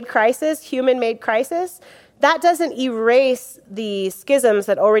 Earth-made crisis, human-made crisis, that doesn't erase the schisms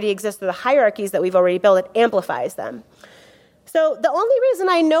that already exist, or the hierarchies that we've already built. It amplifies them. So the only reason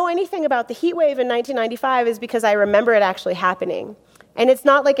I know anything about the heat wave in 1995 is because I remember it actually happening. And it's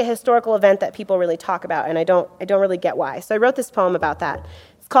not like a historical event that people really talk about, and I don't really get why. So I wrote this poem about that.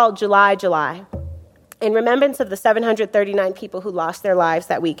 It's called July, July. in remembrance of the 739 people who lost their lives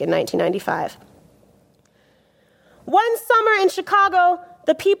that week in 1995. One summer in Chicago,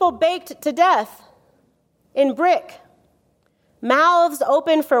 the people baked to death in brick, mouths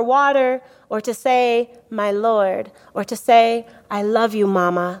open for water, or to say, "My Lord," or to say, "I love you,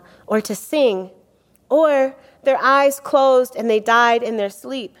 Mama," or to sing, or their eyes closed and they died in their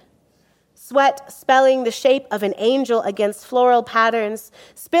sleep. Sweat spelling the shape of an angel against floral patterns,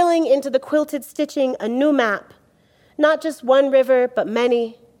 spilling into the quilted stitching a new map, not just one river, but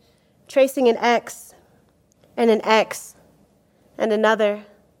many, tracing an X and another,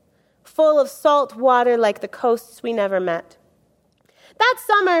 full of salt water like the coasts we never met. That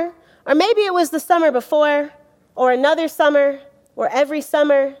summer, or maybe it was the summer before, or another summer, or every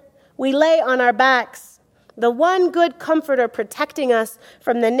summer, we lay on our backs, the one good comforter protecting us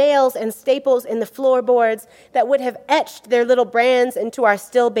from the nails and staples in the floorboards that would have etched their little brands into our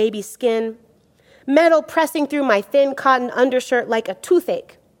still baby skin, metal pressing through my thin cotton undershirt like a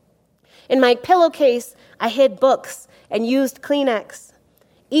toothache. In my pillowcase, I hid books and used Kleenex.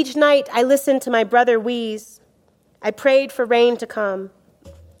 Each night, I listened to my brother wheeze. I prayed for rain to come.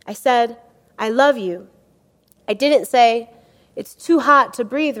 I said, "I love you." I didn't say, "It's too hot to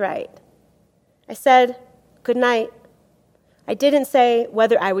breathe right." I said, "Good night." I didn't say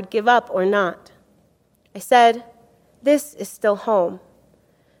whether I would give up or not. I said, "This is still home."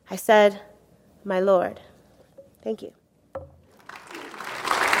 I said, "My Lord." Thank you.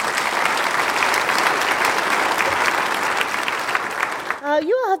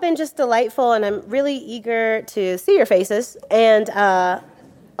 You all have been just delightful, and I'm really eager to see your faces and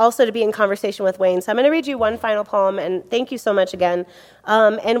also to be in conversation with Wayne. So I'm going to read you one final poem, and thank you so much again.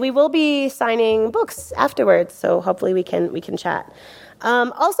 And we will be signing books afterwards, so hopefully we can chat.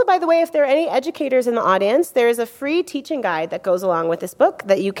 Also, by the way, if there are any educators in the audience, there is a free teaching guide that goes along with this book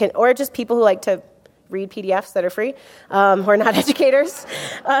that you can, or just people who like to read PDFs that are free, who are not educators.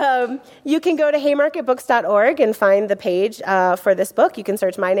 You can go to haymarketbooks.org and find the page for this book. You can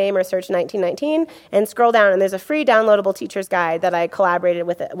search my name or search 1919 and scroll down, and there's a free downloadable teacher's guide that I collaborated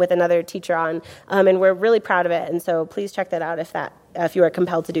with another teacher on, and we're really proud of it. And so please check that out if you are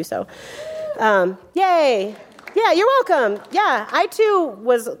compelled to do so. Yay! Yeah, you're welcome. Yeah, I too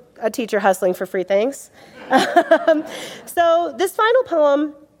was a teacher hustling for free things. So this final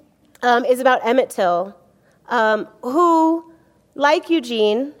poem is about Emmett Till, who, like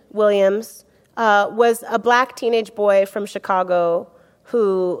Eugene Williams, was a black teenage boy from Chicago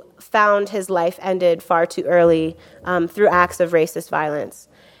who found his life ended far too early through acts of racist violence.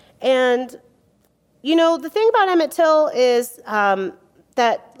 And, you know, the thing about Emmett Till is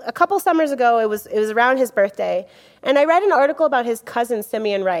that a couple summers ago, it was around his birthday, and I read an article about his cousin,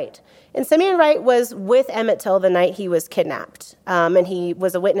 Simeon Wright. And Simeon Wright was with Emmett Till the night he was kidnapped, and he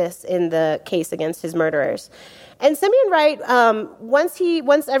was a witness in the case against his murderers. And Simeon Wright,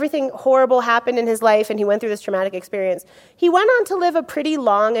 once everything horrible happened in his life and he went through this traumatic experience, he went on to live a pretty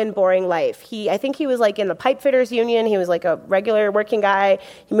long and boring life. I think he was like in the pipe fitters union. He was like a regular working guy.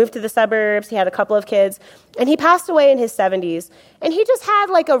 He moved to the suburbs. He had a couple of kids. And he passed away in his 70s. And he just had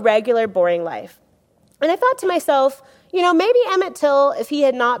like a regular boring life. And I thought to myself, you know, maybe Emmett Till, if he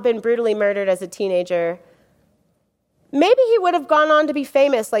had not been brutally murdered as a teenager, maybe he would have gone on to be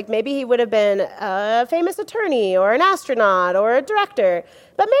famous. Like maybe he would have been a famous attorney or an astronaut or a director.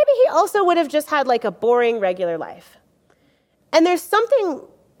 But maybe he also would have just had like a boring, regular life. And there's something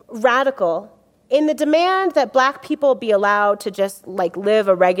radical in the demand that black people be allowed to just like live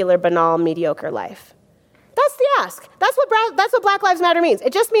a regular, banal, mediocre life. That's the ask. That's what Black Lives Matter means.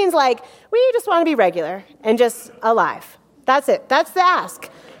 It just means like, we just want to be regular and just alive. That's it. That's the ask,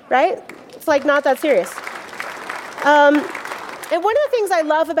 right? It's like not that serious. And one of the things I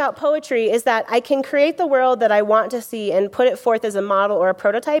love about poetry is that I can create the world that I want to see and put it forth as a model or a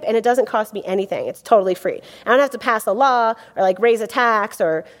prototype, and it doesn't cost me anything. It's totally free. I don't have to pass a law or like raise a tax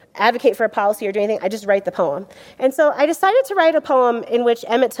or advocate for a policy or do anything. I just write the poem. And so I decided to write a poem in which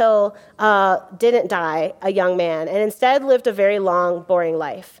Emmett Till didn't die a young man and instead lived a very long, boring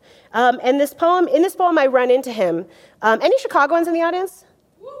life. And in this poem, I run into him. Any Chicagoans in the audience?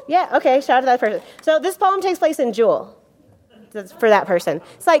 Yeah, okay, shout out to that person. So this poem takes place in Jewel. That's for that person.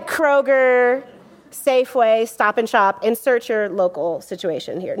 It's like Kroger, Safeway, Stop and Shop. Insert your local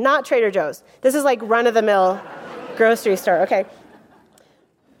situation here. Not Trader Joe's. This is like run-of-the-mill grocery store. Okay.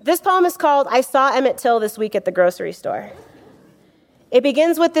 This poem is called I Saw Emmett Till This Week at the Grocery Store. It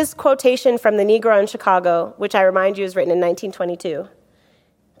begins with this quotation from The Negro in Chicago, which I remind you is written in 1922.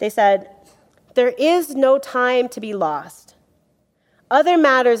 They said, "There is no time to be lost. Other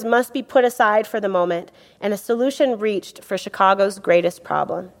matters must be put aside for the moment and a solution reached for Chicago's greatest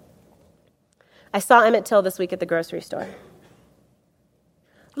problem. I saw Emmett Till this week at the grocery store.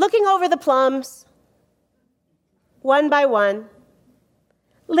 Looking over the plums, one by one,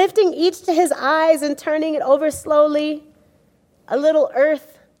 lifting each to his eyes and turning it over slowly, a little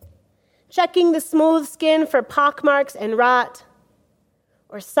earth, checking the smooth skin for pockmarks and rot,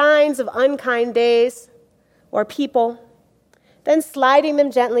 or signs of unkind days, or people, then sliding them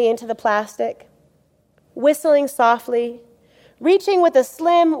gently into the plastic, whistling softly, reaching with a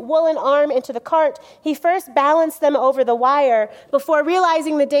slim woolen arm into the cart. He first balanced them over the wire before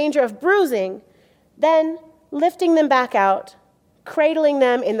realizing the danger of bruising, then lifting them back out, cradling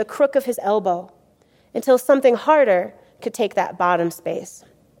them in the crook of his elbow until something harder could take that bottom space.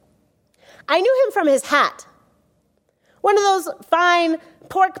 I knew him from his hat, one of those fine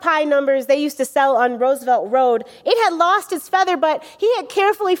pork pie numbers they used to sell on Roosevelt Road. It had lost its feather, but he had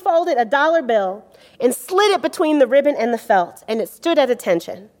carefully folded a dollar bill and slid it between the ribbon and the felt, and it stood at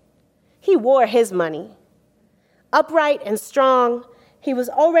attention. He wore his money. Upright and strong, he was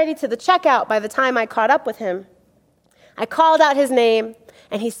already to the checkout by the time I caught up with him. I called out his name,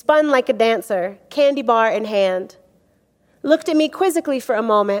 and he spun like a dancer, candy bar in hand, looked at me quizzically for a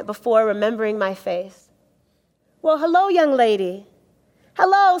moment before remembering my face. Well, hello, young lady.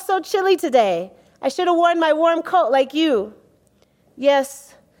 Hello, so chilly today. I should have worn my warm coat like you.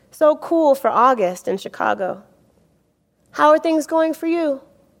 Yes, so cool for August in Chicago. How are things going for you?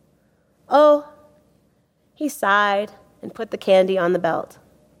 Oh, he sighed and put the candy on the belt.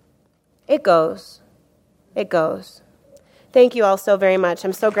 It goes. It goes. Thank you all so very much.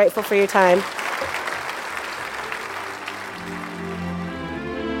 I'm so grateful for your time.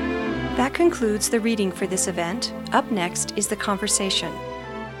 That concludes the reading for this event. Up next is the conversation.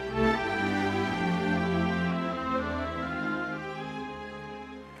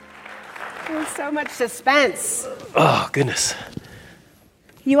 There's so much suspense. Oh, goodness.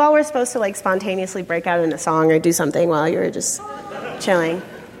 You all were supposed to like spontaneously break out in a song or do something while you were just chilling.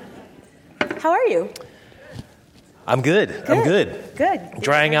 How are you? I'm good. I'm good. Good.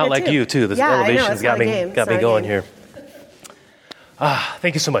 Drying out like you, too. This elevation's got me going here.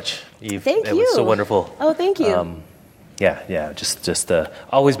 Thank you so much, Eve. Thank you. It was so wonderful. Oh, thank you. Just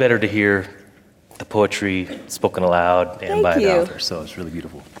always better to hear the poetry spoken aloud and by an author. So it's really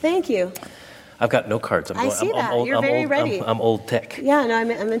beautiful. Thank you. I've got no cards. I see that. You're very ready. I'm old tech. Yeah, no,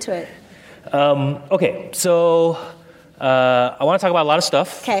 I'm into it. Okay, so I want to talk about a lot of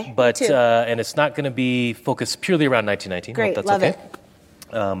stuff. Okay, but me too. And it's not going to be focused purely around 1919. Great, Hope that's love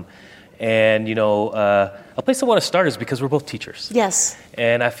okay. And a place I want to start is because we're both teachers. Yes.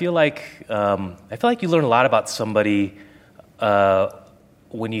 And I feel like you learn a lot about somebody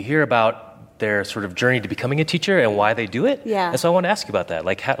when you hear about their sort of journey to becoming a teacher and why they do it. Yeah. And so I want to ask you about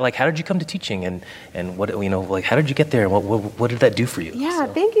that. How did you come to teaching, and what how did you get there, and what did that do for you? Yeah.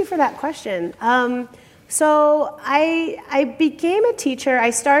 Thank you for that question. So I became a teacher. I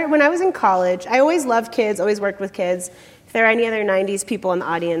started when I was in college. I always loved kids. Always worked with kids. If there are any other 90s people in the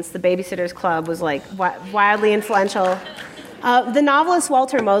audience, the Babysitters Club was like wildly influential. The novelist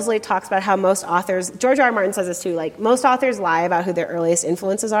Walter Mosley talks about how most authors, George R. R. Martin says this too, like most authors lie about who their earliest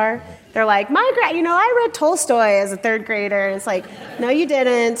influences are. They're like, I read Tolstoy as a third grader. And it's like, no, you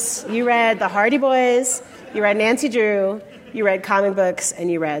didn't. You read The Hardy Boys, you read Nancy Drew, you read comic books, and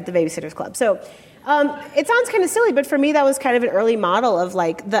you read The Babysitters Club. So it sounds kind of silly, but for me that was kind of an early model of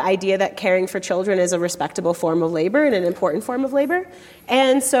like the idea that caring for children is a respectable form of labor and an important form of labor.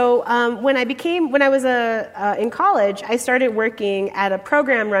 And so when I was in college, I started working at a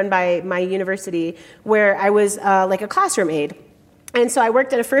program run by my university where I was like a classroom aide. And so I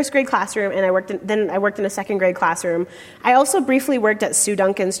worked in a first grade classroom, and I worked in a second grade classroom. I also briefly worked at Sue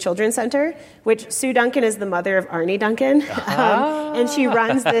Duncan's Children's Center, which Sue Duncan is the mother of Arnie Duncan, and she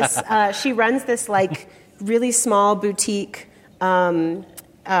runs this like really small boutique.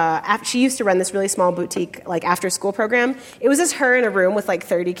 She used to run this really small boutique like after school program. It was just her in a room with like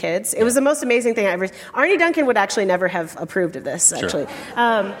 30 kids. It was the most amazing thing I ever. Arnie Duncan would actually never have approved of this actually.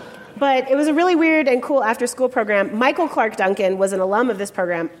 Sure. But it was a really weird and cool after-school program. Michael Clark Duncan was an alum of this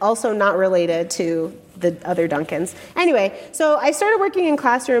program, also not related to the other Duncans. Anyway, so I started working in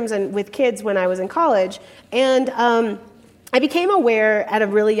classrooms and with kids when I was in college, and I became aware at a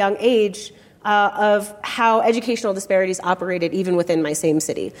really young age of how educational disparities operated even within my same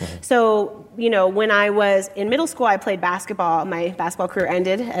city. Mm-hmm. So, when I was in middle school, I played basketball. My basketball career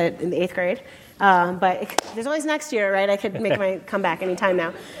ended in the 8th grade. But there's always next year, right? I could make my comeback anytime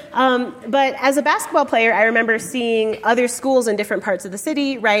now. But as a basketball player, I remember seeing other schools in different parts of the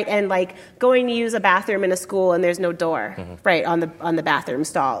city, right? And like going to use a bathroom in a school and there's no door, right, on the bathroom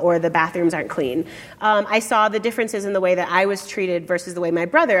stall, or the bathrooms aren't clean. I saw the differences in the way that I was treated versus the way my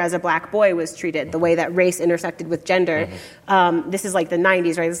brother, as a black boy, was treated, the way that race intersected with gender. This is like the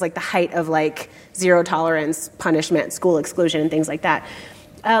 90s, right? This is like the height of like zero tolerance, punishment, school exclusion, and things like that.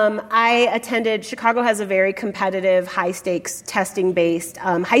 Chicago has a very competitive, high-stakes, testing-based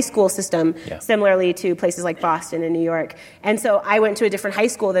high school system, similarly to places like Boston and New York. And so I went to a different high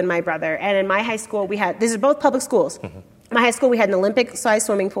school than my brother. And in my high school, these are both public schools. My high school, we had an Olympic-sized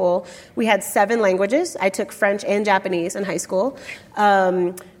swimming pool. We had 7 languages. I took French and Japanese in high school.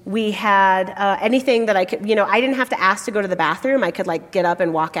 We had anything that I could, I didn't have to ask to go to the bathroom. I could like get up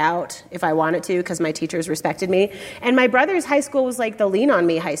and walk out if I wanted to because my teachers respected me. And my brother's high school was like the lean on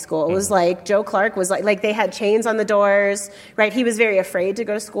me high school. It was like Joe Clark was like they had chains on the doors, right? He was very afraid to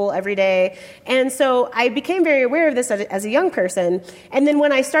go to school every day. And so I became very aware of this as a young person. And then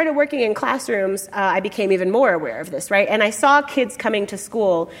when I started working in classrooms, I became even more aware of this, right? And I saw kids coming to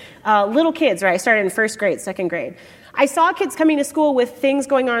school, little kids, right? I started in 1st grade, 2nd grade. I saw kids coming to school with things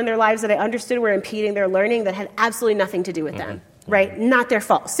going on in their lives that I understood were impeding their learning that had absolutely nothing to do with them, right? Not their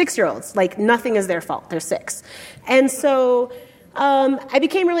fault. 6-year-olds, like nothing is their fault. They're 6. And so I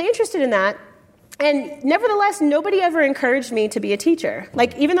became really interested in that. And nevertheless, nobody ever encouraged me to be a teacher.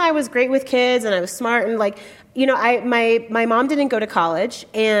 Like, even though I was great with kids and I was smart and like, my mom didn't go to college,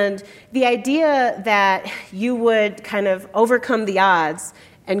 and the idea that you would kind of overcome the odds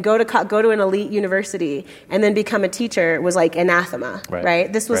and go to an elite university and then become a teacher was like anathema,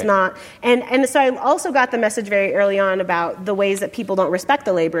 right? This was not, and so I also got the message very early on about the ways that people don't respect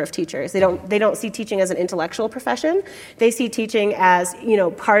the labor of teachers. They don't see teaching as an intellectual profession. They see teaching as,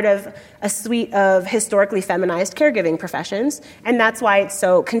 part of a suite of historically feminized caregiving professions, and that's why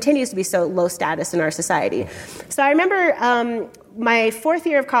it continues to be so low status in our society. So I remember my 4th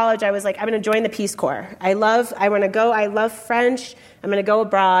year of college, I was like, I'm going to join the Peace Corps. I love French. I'm going to go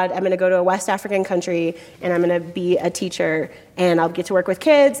abroad. I'm going to go to a West African country, and I'm going to be a teacher, and I'll get to work with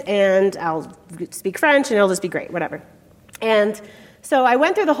kids, and I'll speak French, and it'll just be great, whatever. And so I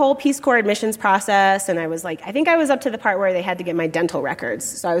went through the whole Peace Corps admissions process, and I was like, I think I was up to the part where they had to get my dental records.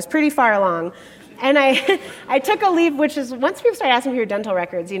 So I was pretty far along. And I took a leave, which is, once people start asking for your dental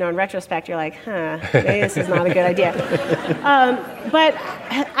records, in retrospect, you're like, maybe this is not a good idea. But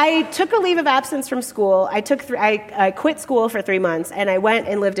I took a leave of absence from school. I quit school for 3 months, and I went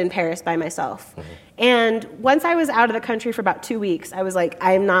and lived in Paris by myself. And once I was out of the country for about 2 weeks, I was like,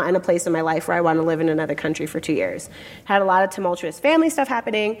 I'm not in a place in my life where I want to live in another country for 2 years. Had a lot of tumultuous family stuff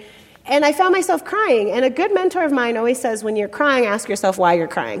happening. And I found myself crying. And a good mentor of mine always says, when you're crying, ask yourself why you're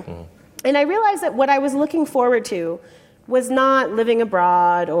crying. And I realized that what I was looking forward to was not living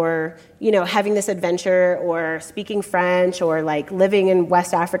abroad or, having this adventure or speaking French or like living in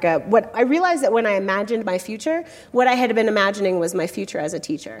West Africa. What I realized that when I imagined my future, what I had been imagining was my future as a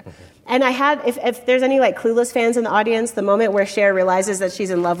teacher. And I had, if there's any like Clueless fans in the audience, the moment where Cher realizes that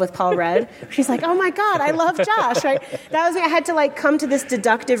she's in love with Paul Rudd, she's like, oh my God, I love Josh, right? That was me. I had to like come to this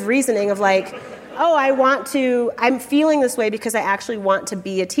deductive reasoning of like, I'm feeling this way because I actually want to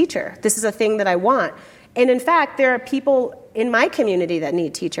be a teacher. This is a thing that I want. And in fact, there are people in my community that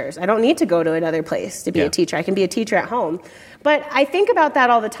need teachers. I don't need to go to another place to be a teacher. I can be a teacher at home. But I think about that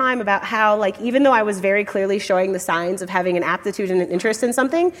all the time, about how, like, even though I was very clearly showing the signs of having an aptitude and an interest in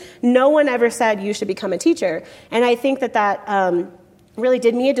something, no one ever said you should become a teacher. And I think that really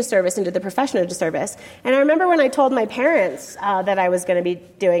did me a disservice and did the profession a disservice. And I remember when I told my parents that I was going to be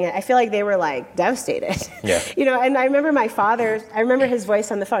doing it, I feel like they were like devastated. Yeah. And I remember his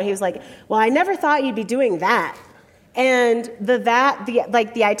voice on the phone. He was like, well, I never thought you'd be doing that. And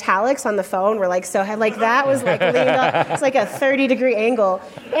the italics on the phone were like so, like that was like leaned up. It's like a 30-degree angle.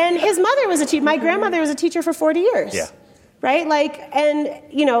 And his mother was a teacher. My grandmother was a teacher for 40 years. Yeah. Right? Like,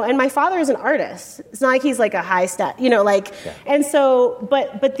 and my father is an artist. It's not like he's like a high stat, and so,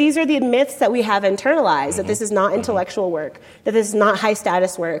 but these are the myths that we have internalized, that this is not intellectual work, that this is not high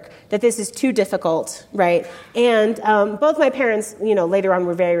status work, that this is too difficult, right? And both my parents, later on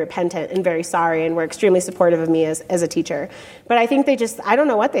were very repentant and very sorry and were extremely supportive of me as a teacher. But I think I don't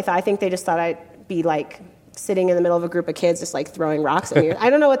know what they thought. I think they just thought I'd be like sitting in the middle of a group of kids just like throwing rocks at me.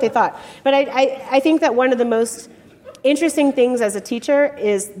 I don't know what they thought. But I think that one of the most interesting things as a teacher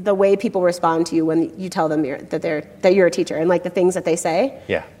is the way people respond to you when you tell them that you're a teacher, and like the things that they say.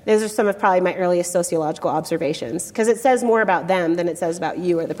 Yeah. Those are some of probably my earliest sociological observations, because it says more about them than it says about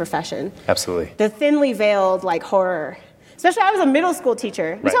you or the profession. Absolutely. The thinly veiled like horror. Especially, I was a middle school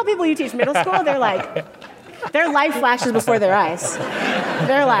teacher. You tell people you teach middle school, they're like, their life flashes before their eyes.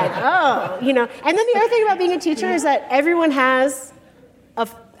 They're like, oh, you know. And then the other thing about being a teacher is that everyone has an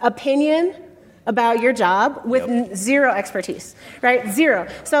opinion about your job with zero expertise, right? Zero.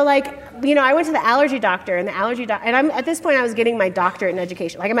 So, like, you know, I went to the allergy doctor, and at this point I was getting my doctorate in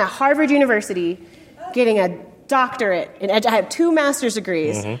education. Like, I'm at Harvard University getting a doctorate in I have 2 master's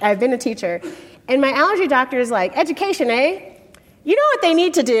degrees. Mm-hmm. I've been a teacher. And my allergy doctor is like, education, eh? You know what they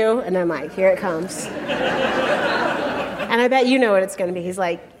need to do? And I'm like, here it comes. And I bet you know what it's going to be. He's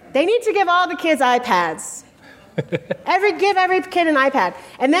like, they need to give all the kids iPads. Give every kid an iPad.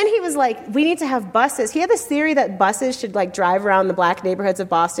 And then he was like, we need to have buses. He had this theory that buses should like drive around the black neighborhoods of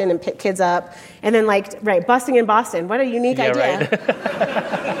Boston and pick kids up. And then busing in Boston. What a unique idea.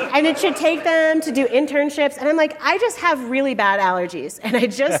 Right. And it should take them to do internships. And I'm like, I just have really bad allergies. And I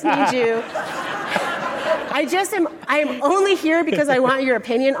just need you. I am only here because I want your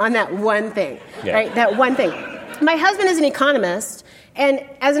opinion on that one thing. Yeah. Right? That one thing. My husband is an economist. And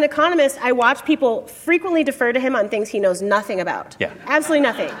as an economist, I watch people frequently defer to him on things he knows nothing about. Yeah. Absolutely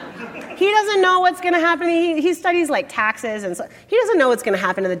nothing. He doesn't know what's going to happen. He studies like taxes, and so he doesn't know what's going to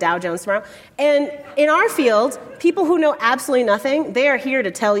happen to the Dow Jones tomorrow. And in our field, people who know absolutely nothing, they are here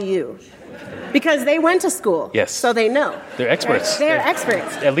to tell you. Because they went to school. Yes. So they know. They're experts. Right? They're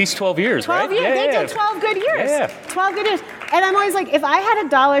experts. At least 12 years, 12 right? years. Yeah, They did 12 good years. Yeah. 12 good years. And I'm always like, if I had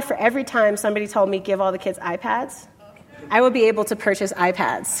 $1 for every time somebody told me give all the kids iPads, I would be able to purchase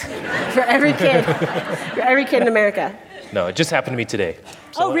iPads for every kid in America. No, it just happened to me today.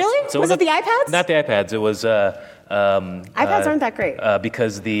 So, really? Was it the iPads? Not the iPads. It was... iPads aren't that great.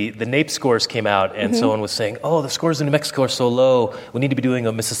 Because the NAEP scores came out, and someone was saying, oh, the scores in New Mexico are so low. We need to be doing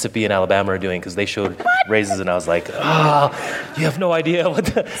what Mississippi and Alabama are doing, because they showed raises, and I was like, you have no idea what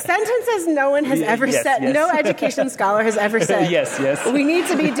the... Sentences no one has ever said, no education scholar has ever said. Yes. We need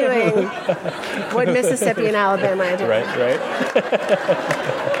to be doing what Mississippi and Alabama are doing. Right.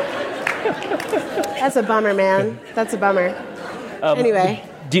 That's a bummer, man. That's a bummer. Anyway.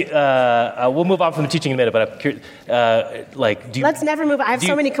 We'll move on from the teaching in a minute, but I'm curious, let's never move on. I have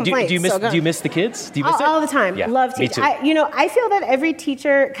so many complaints. Do you miss the kids? Do you miss it? All the time. Yeah, love teaching. Me too. I feel that every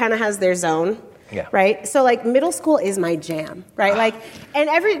teacher kind of has their zone. Yeah. Right. So like middle school is my jam. Right.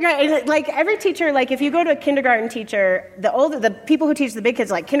 Every teacher, like if you go to a kindergarten teacher, the people who teach the big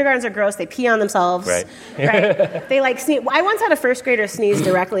kids, like kindergartens are gross. They pee on themselves. Right. They like sneeze. I once had a first grader sneeze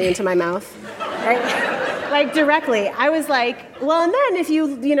directly into my mouth. Right. Like directly. I was like, well, and then if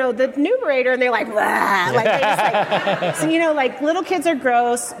the numerator, and they're like, blah, like they just like, so like little kids are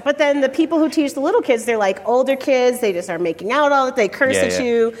gross, but then the people who teach the little kids, they're like older kids. They just are making out all that. They curse at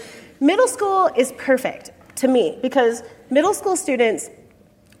you. Middle school is perfect to me because middle school students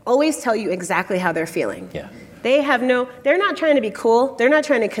always tell you exactly how they're feeling. Yeah. They're not trying to be cool. They're not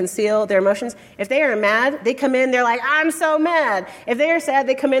trying to conceal their emotions. If they are mad, they come in, they're like, I'm so mad. If they are sad,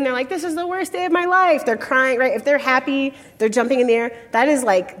 they come in, they're like, this is the worst day of my life. They're crying, right? If they're happy, they're jumping in the air. That is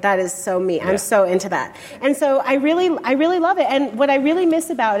so me. Yeah. I'm so into that. And so I really love it. And what I really miss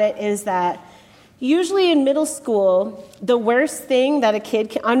about it is that usually in middle school, the worst thing that a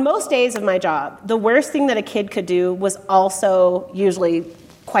kid on most days of my job, the worst thing that a kid could do was also usually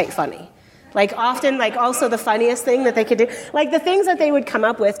quite funny. Like often, like also the funniest thing that they could do. Like the things that they would come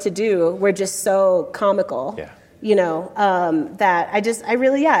up with to do were just so comical. Yeah. That I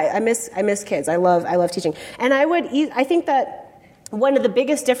miss kids. I love teaching. And I think that one of the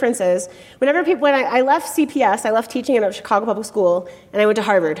biggest differences, when I left CPS, I left teaching at Chicago Public School, and I went to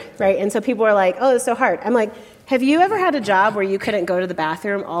Harvard, right? And so people were like, oh, it's so hard. I'm like, have you ever had a job where you couldn't go to the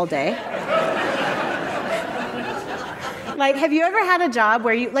bathroom all day? Like, have you ever had a job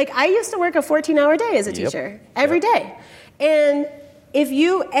where I used to work a 14-hour day as a teacher, every day. And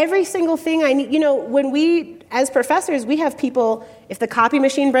every single thing I need, when we, as professors, we have people, if the copy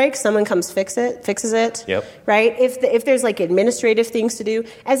machine breaks, someone comes fixes it, right? If there's like administrative things to do.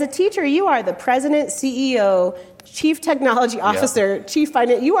 As a teacher, you are the president, CEO, chief technology officer, chief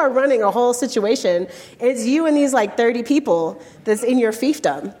finance. You are running a whole situation. And it's you and these 30 people that's in your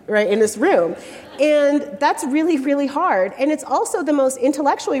fiefdom, right, in this room. And that's really, really hard. And it's also the most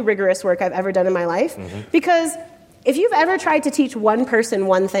intellectually rigorous work I've ever done in my life. Mm-hmm. Because if you've ever tried to teach one person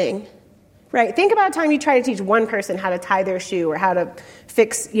one thing, right, think about a time you try to teach one person how to tie their shoe or how to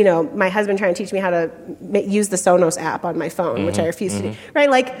fix, my husband trying to teach me how to use the Sonos app on my phone, which I refuse to do, right?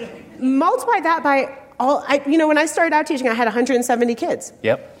 Like, multiply that by when I started out teaching, I had 170 kids.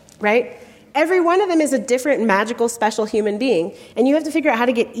 Yep. Right? Every one of them is a different, magical, special human being. And you have to figure out how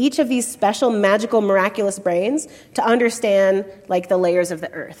to get each of these special, magical, miraculous brains to understand, like, the layers of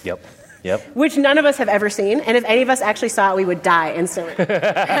the earth. Yep. Yep. Which none of us have ever seen. And if any of us actually saw it, we would die instantly.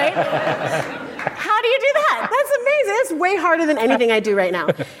 Right? How do you do that? That's amazing. That's way harder than anything I do right now.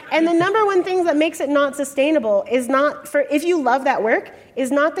 And the number one thing that makes it not sustainable is not, if you love that work,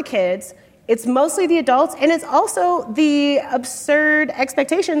 is not the kids. It's mostly the adults, and it's also the absurd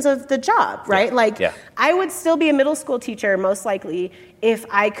expectations of the job, right? I would still be a middle school teacher, most likely, if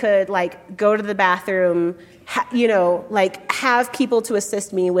I could, go to the bathroom, have people to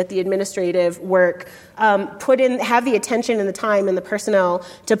assist me with the administrative work, have the attention and the time and the personnel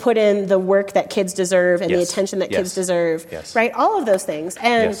to put in the work that kids deserve and the attention that kids deserve, right? All of those things.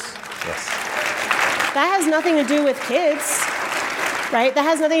 And that has nothing to do with kids. Right? That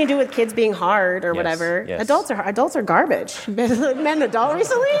has nothing to do with kids being hard or whatever. Yes. Adults are garbage. Been an adult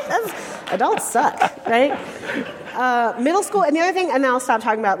recently? Adults suck, right? Middle school, and the other thing, and then I'll stop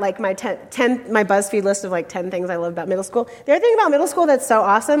talking about my my BuzzFeed list of 10 things I love about middle school. The other thing about middle school that's so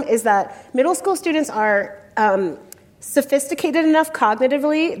awesome is that middle school students are sophisticated enough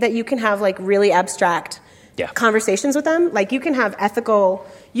cognitively that you can have really abstract conversations with them. You can have ethical,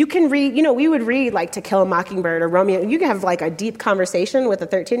 you can read, we would read To Kill a Mockingbird or Romeo. You can have a deep conversation with a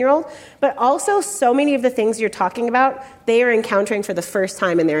 13-year-old, but also so many of the things you're talking about, they are encountering for the first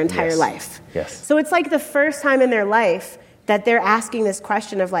time in their entire life. Yes. So it's the first time in their life that they're asking this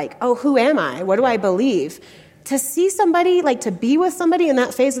question of oh, who am I? What do I believe? To see somebody, to be with somebody in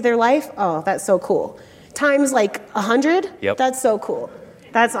that phase of their life, oh, that's so cool. Times 100, that's so cool.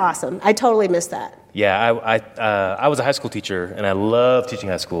 That's awesome. I totally missed that. Yeah, I was a high school teacher, and I love teaching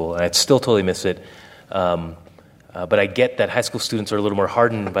high school, and I still totally miss it. But I get that high school students are a little more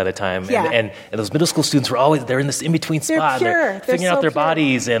hardened by the time, and those middle school students they're in this in-between spot. They're figuring out their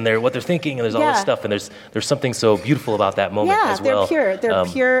bodies and what they're thinking, and there's all this stuff, and there's something so beautiful about that moment as well. Yeah, they're pure. They're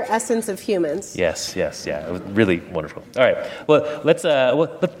pure essence of humans. Yes, yeah, it was really wonderful. All right, well, let's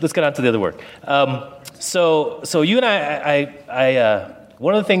get on to the other work. So you and I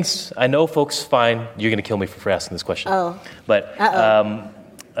one of the things I know folks find, you're going to kill me for asking this question. Oh. But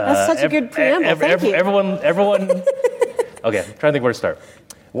that's such a good preamble. Thank you. Everyone. Okay, I'm trying to think where to start.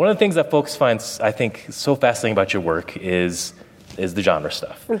 One of the things that folks find, I think, so fascinating about your work is the genre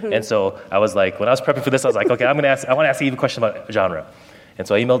stuff. Mm-hmm. And so I was when I was prepping for this, I was okay, I want to ask Eve a question about genre. And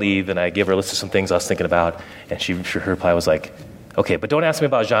so I emailed Eve and I gave her a list of some things I was thinking about, and her reply was okay, but don't ask me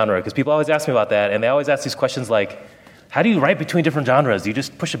about genre, because people always ask me about that, and they always ask these questions how do you write between different genres? Do you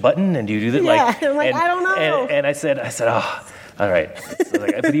just push a button and do you do that? I'm I don't know. And I said, oh, all right. So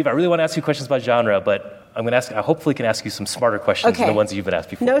but Eve, I really want to ask you questions about genre, but I'm going to ask. I hopefully can ask you some smarter questions than the ones that you've been asked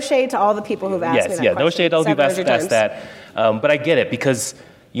before. No shade to all the people who've asked me that question. No shade to all the people who've asked that. But I get it because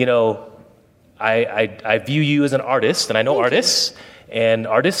I view you as an artist, and I know artists, and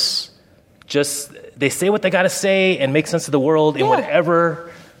artists they say what they got to say and make sense of the world in whatever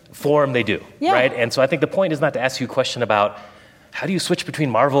form they do, right? And so I think the point is not to ask you a question about how do you switch between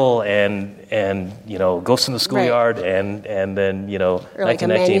Marvel and Ghost in the Schoolyard and then or a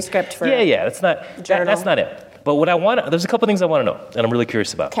manuscript for that's not it. But what there's a couple things I want to know and I'm really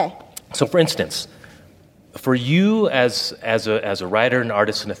curious about. Okay. So for instance, for you as a writer, an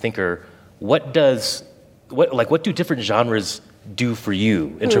artist, and a thinker, what do different genres do for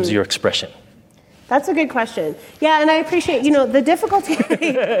you in terms of your expression? That's a good question. Yeah, and I appreciate, the difficulty.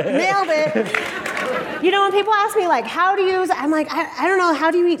 Nailed it. When people ask me, how do you, I'm I don't know, how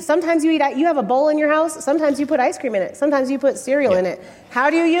do you eat? Sometimes you have a bowl in your house. Sometimes you put ice cream in it. Sometimes you put cereal in it. How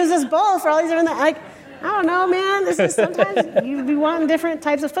do you use this bowl for all these different things? I don't know, man. This is sometimes you be wanting different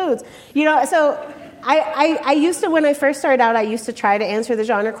types of foods. So I used to, when I first started out, I used to try to answer the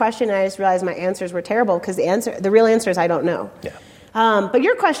genre question, and I just realized my answers were terrible because the real answer is I don't know. Yeah. But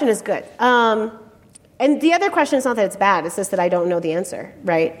your question is good. And the other question is not that it's bad; it's just that I don't know the answer,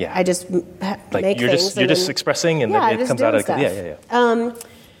 right? Yeah. I just make things. You're just expressing, and then it comes out. I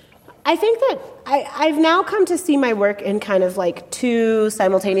think that I've now come to see my work in kind of two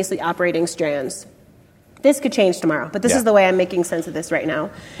simultaneously operating strands. This could change tomorrow, but this is the way I'm making sense of this right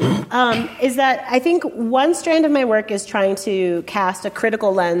now. Is that I think one strand of my work is trying to cast a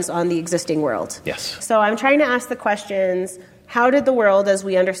critical lens on the existing world. Yes. So I'm trying to ask the questions: how did the world, as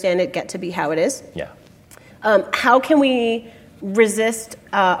we understand it, get to be how it is? Yeah. How can we resist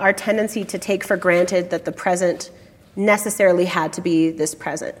our tendency to take for granted that the present necessarily had to be this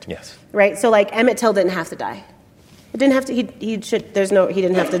present? Yes. Right. So Emmett Till didn't have to die. It didn't have to. He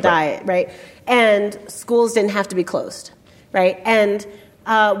didn't have to die. Right. And schools didn't have to be closed. Right. And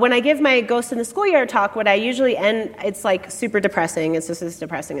when I give my Ghost in the Schoolyard talk, what I usually end, it's like super depressing. It's just as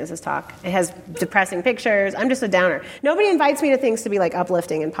depressing as this talk. It has depressing pictures. I'm just a downer. Nobody invites me to things to be like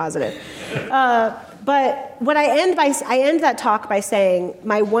uplifting and positive. But what I end that talk by saying,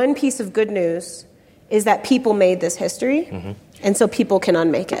 my one piece of good news is that people made this history, and so people can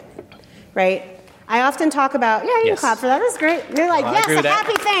unmake it, right? I often talk about, you can clap for that. That's great. You're like, yes, a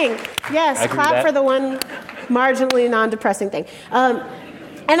happy thing. Yes, clap for the one marginally non-depressing thing.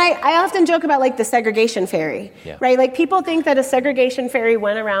 And I often joke about like the segregation fairy, right? Like people think that a segregation fairy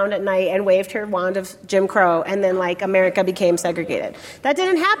went around at night and waved her wand of Jim Crow and then like America became segregated. That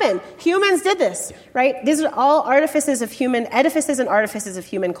didn't happen. Humans did this, right? These are all edifices and artifices of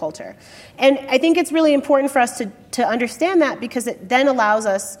human culture. And I think it's really important for us to understand that, because it then allows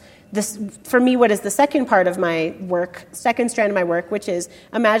us this, for me, what is the second part of my work, second strand of my work, which is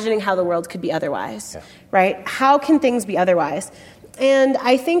imagining how the world could be otherwise, right? How can things be otherwise? And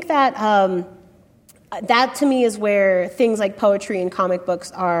I think that that to me is where things like poetry and comic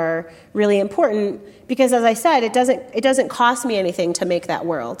books are really important, because as I said, it doesn't cost me anything to make that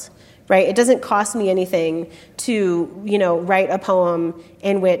world, right? It doesn't cost me anything to, write a poem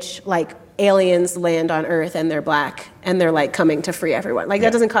in which like aliens land on Earth and they're black and they're like coming to free everyone. Like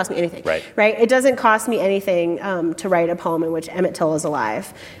that doesn't cost me anything, right? It doesn't cost me anything to write a poem in which Emmett Till is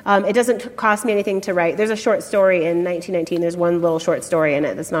alive. It doesn't cost me anything to write. There's a short story in 1919. There's one little short story in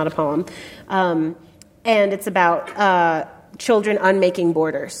it that's not a poem, and it's about children unmaking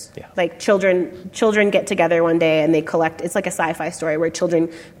borders. Like children get together one day and they collect. It's like a sci-fi story where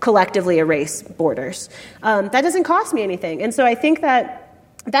children collectively erase borders. That doesn't cost me anything, and so I think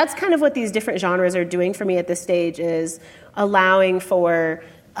that's kind of what these different genres are doing for me at this stage, is allowing for,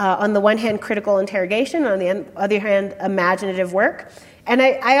 on the one hand, critical interrogation, on the other hand, imaginative work. And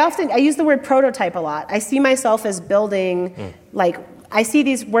I use the word prototype a lot. I see myself as building, I see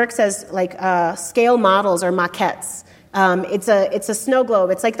these works as like scale models or maquettes. It's a snow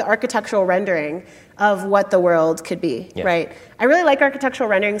globe. It's like the architectural rendering of what the world could be, right? I really like architectural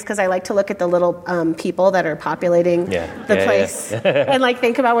renderings because I like to look at the little people that are populating the place and like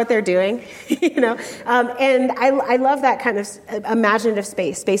think about what they're doing, And I love that kind of imaginative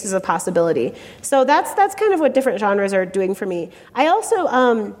spaces of possibility. So that's kind of what different genres are doing for me. I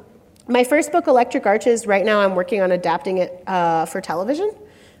also, my first book, Electric Arches, right now I'm working on adapting it for television.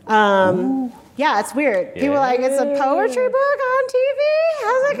 Yeah, it's weird. People are like, it's a poetry book on TV?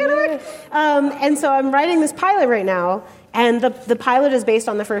 How's that going to work? And so I'm writing this pilot right now, and the pilot is based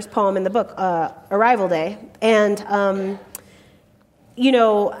on the first poem in the book, Arrival Day. And, I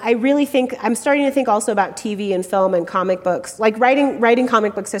really think, I'm starting to think also about TV and film and comic books. Like writing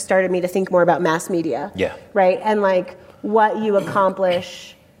comic books has started me to think more about mass media. Right? And like what you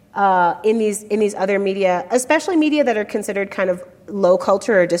accomplish in these other media, especially media that are considered kind of low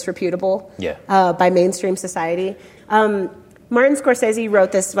culture or disreputable by mainstream society. Martin Scorsese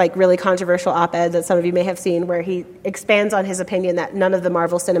wrote this like really controversial op-ed that some of you may have seen, where he expands on his opinion that none of the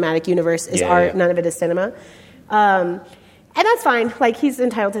Marvel Cinematic Universe is art, none of it is cinema. And that's fine, like he's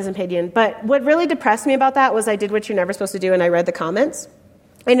entitled to his opinion. But what really depressed me about that was I did what you're never supposed to do, and I read the comments.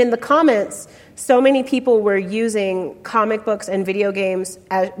 And in the comments, so many people were using comic books and video games,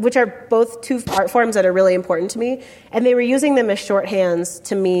 which are both two art forms that are really important to me, and they were using them as shorthands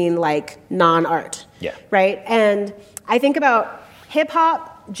to mean like non-art, right? And I think about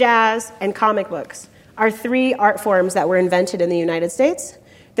hip-hop, jazz, and comic books are three art forms that were invented in the United States.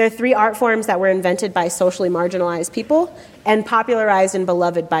 They're three art forms that were invented by socially marginalized people and popularized and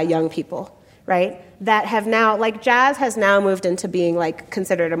beloved by young people, right? That have now, like jazz has now moved into being like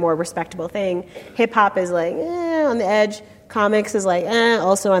considered a more respectable thing. Hip hop is like on the edge. Comics is like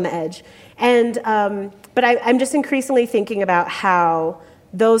also on the edge. And but I'm just increasingly thinking about how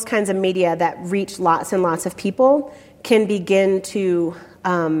those kinds of media that reach lots and lots of people can begin to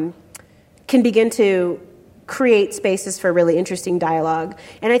create spaces for really interesting dialogue.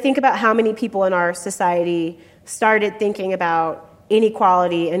 And I think about how many people in our society started thinking about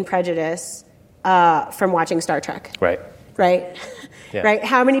inequality and prejudice from watching Star Trek. Right? Right?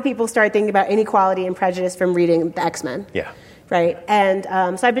 How many people start thinking about inequality and prejudice from reading the X-Men? Right? And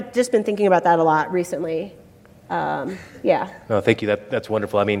so I've just been thinking about that a lot recently. No, thank you. That's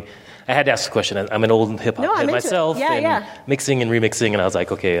wonderful. I mean, I had to ask the question. I'm an old hip-hop head myself, mixing and remixing, and I was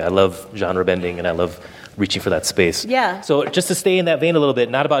like, okay, I love genre bending, and I love reaching for that space. So just to stay in that vein a little bit,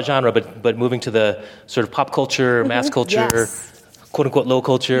 not about genre, but moving to the sort of pop culture, mass culture, quote-unquote low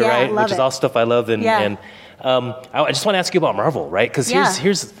culture, right? Which is all stuff I love. And I just want to ask you about Marvel, right? Because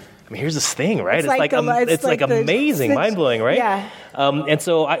here's I mean, here's this thing, right? It's like amazing, mind-blowing, right? Yeah. And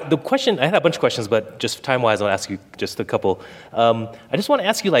so I had a bunch of questions, but just time-wise, I'll ask you just a couple. I just want to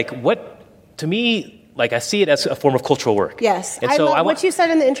ask you, to me, I see it as a form of cultural work. Yes. And so what you said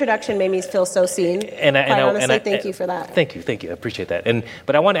in the introduction made me feel so seen. Honestly, thank you for that. Thank you. I appreciate that.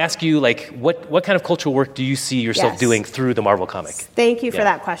 But I want to ask you, what kind of cultural work do you see yourself doing through the Marvel comic? Thank you for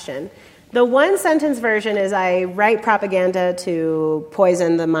that question. The one-sentence version is I write propaganda to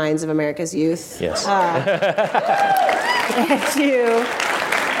poison the minds of America's youth. Yes. And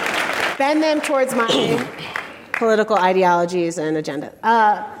to bend them towards my political ideologies and agenda.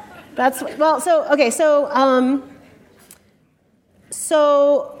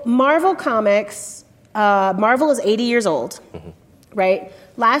 So Marvel Comics, Marvel is 80 years old, right?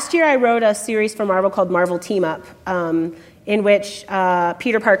 Last year I wrote a series for Marvel called Marvel Team Up, in which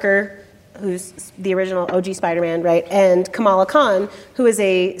Peter Parker, who's the original OG Spider-Man, right, and Kamala Khan, who is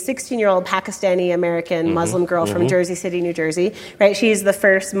a 16-year-old Pakistani-American Muslim girl from Jersey City, New Jersey, right? She's the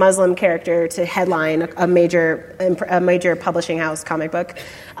first Muslim character to headline a major publishing house comic book.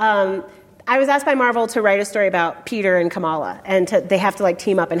 I was asked by Marvel to write a story about Peter and Kamala, and they have to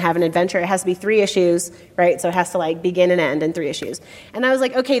team up and have an adventure. It has to be 3 issues, right? So it has to begin and end in 3 issues. And I was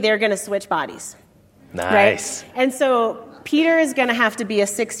like, okay, they're going to switch bodies. Nice. Right? And so Peter is going to have to be a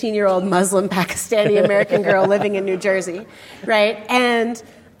 16-year-old Muslim Pakistani-American girl living in New Jersey, right? And,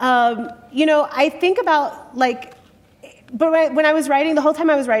 I think about, but when I was writing, the whole time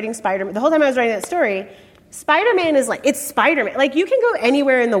I was writing Spider-Man, the whole time I was writing that story, Spider-Man is it's Spider-Man. You can go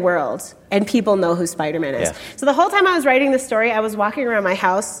anywhere in the world and people know who Spider-Man is. Yeah. So the whole time I was writing this story, I was walking around my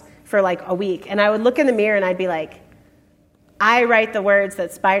house for a week, and I would look in the mirror and I'd be like, I write the words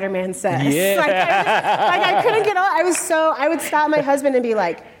that Spider-Man says. Yeah. I couldn't get on. I would stop my husband and be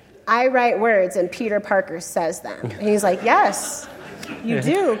like, I write words and Peter Parker says them. And he's like, yes, you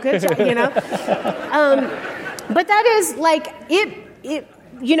do. Good job, But that is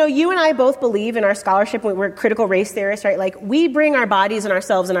you and I both believe in our scholarship. We're critical race theorists, right? We bring our bodies and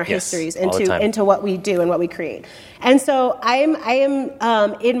ourselves and our histories into what we do and what we create. And so I am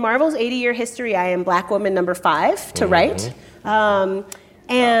in Marvel's 80-year history, I am Black woman number 5 to write. And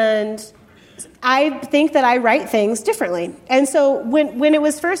I think that I write things differently. And so when it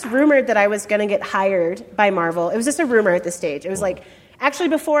was first rumored that I was going to get hired by Marvel, it was just a rumor at this stage. It was actually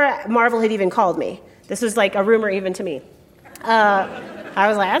before Marvel had even called me. This was a rumor even to me. I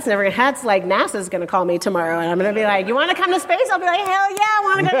was like, that's never going to happen. It's NASA's going to call me tomorrow, and I'm going to be like, you want to come to space? I'll be like, hell yeah, I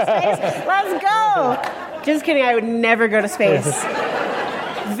want to go to space. Let's go. Just kidding, I would never go to space.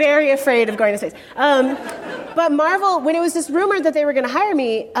 Very afraid of going to space. But Marvel, when it was just rumored that they were going to hire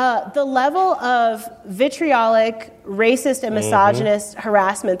me, the level of vitriolic, racist, and misogynist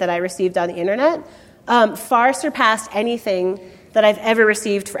harassment that I received on the internet far surpassed anything that I've ever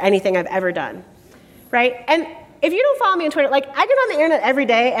received for anything I've ever done, right? And if you don't follow me on Twitter, I get on the internet every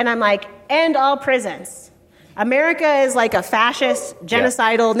day and I'm like, end all prisons. America is a fascist,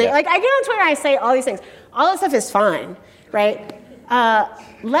 genocidal. I get on Twitter and I say all these things. All that stuff is fine, right?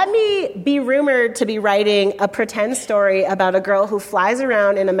 Let me be rumored to be writing a pretend story about a girl who flies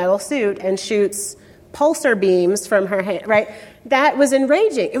around in a metal suit and shoots pulsar beams from her hand, right? That was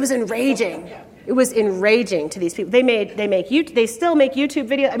enraging. It was enraging. It was enraging to these people. They still make YouTube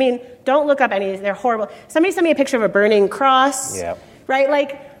videos. I mean, don't look up any. They're horrible. Somebody sent me a picture of a burning cross. Yeah.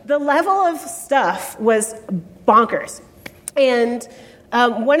 Right? The level of stuff was bonkers. And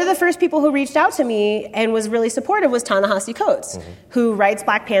one of the first people who reached out to me and was really supportive was Ta-Nehisi Coates, who writes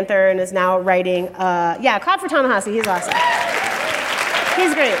Black Panther and is now writing. Clap for Ta-Nehisi. He's awesome.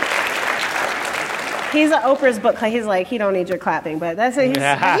 He's great. He's Oprah's book. He's he don't need your clapping, but he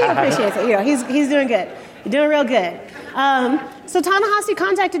appreciates it. He's doing good. You're doing real good. So Ta-Nehisi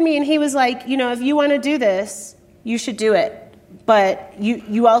contacted me and he was like, if you want to do this, you should do it. But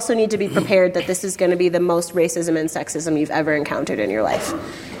you also need to be prepared that this is going to be the most racism and sexism you've ever encountered in your life.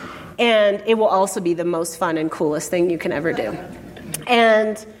 And it will also be the most fun and coolest thing you can ever do.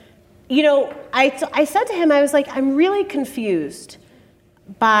 And, I said to him, I was like, I'm really confused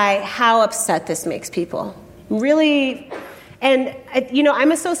by how upset this makes people. Really, and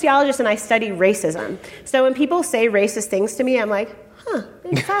I'm a sociologist and I study racism. So when people say racist things to me, I'm like,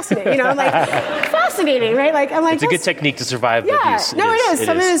 it's fascinating. I'm like, fascinating, right? I'm like, it's a good technique to survive abuse. No, it is.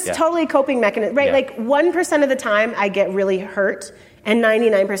 Some of it is totally coping mechanism, right? Yeah. 1% of the time I get really hurt, and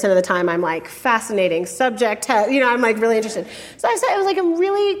 99% of the time I'm fascinating subject. I'm really interested. So I was I'm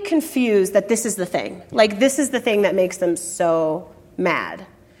really confused that this is the thing. This is the thing that makes them so mad,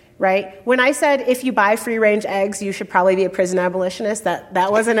 right? When I said if you buy free-range eggs, you should probably be a prison abolitionist,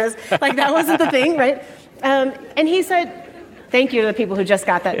 that wasn't that wasn't the thing, right? And he said, Thank you to the people who just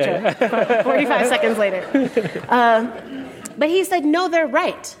got that joke 45 seconds later. But he said, no, they're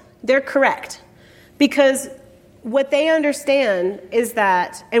right. They're correct. Because what they understand is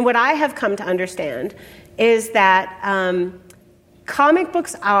that, and what I have come to understand, is that comic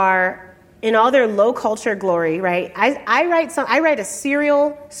books are, in all their low culture glory, right? I write a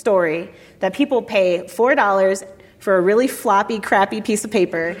serial story that people pay $4 for a really floppy, crappy piece of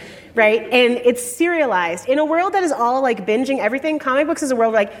paper, right? And it's serialized. In a world that is all like binging everything, comic books is a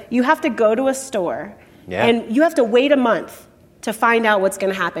world where like you have to go to a store and you have to wait a month to find out what's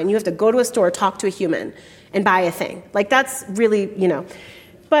going to happen. You have to go to a store, talk to a human, and buy a thing. Like that's really,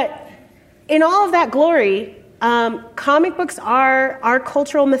 But in all of that glory, comic books are our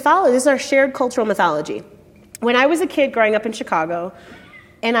cultural mythology. This is our shared cultural mythology. When I was a kid growing up in Chicago,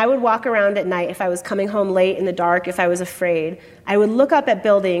 and I would walk around at night if I was coming home late in the dark, if I was afraid, I would look up at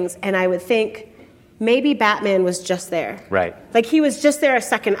buildings and I would think, maybe Batman was just there. Right. Like he was just there a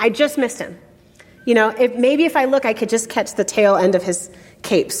second. I just missed him. If I look, I could just catch the tail end of his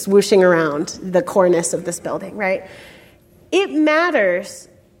cape swooshing around the cornice of this building, right? It matters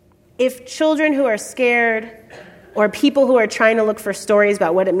if children who are scared or people who are trying to look for stories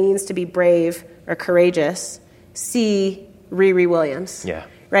about what it means to be brave or courageous see Riri Williams. Yeah.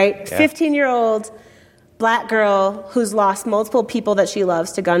 Right? Yeah. 15-year-old black girl who's lost multiple people that she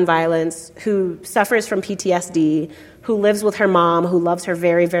loves to gun violence, who suffers from PTSD, who lives with her mom, who loves her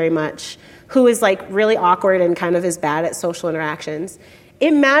very, very much, who is like really awkward and kind of is bad at social interactions.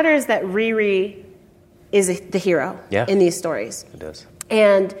 It matters that Riri is the hero in these stories. It does.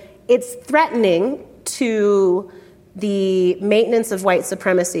 And it's threatening to the maintenance of white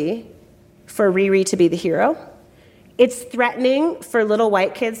supremacy for Riri to be the hero. It's threatening for little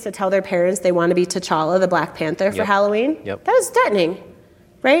white kids to tell their parents they want to be T'Challa, the Black Panther, for Halloween. Yep. That is threatening,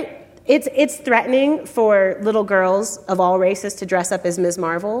 right? It's threatening for little girls of all races to dress up as Ms.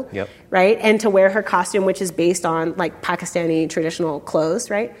 Marvel, right? And to wear her costume, which is based on like Pakistani traditional clothes,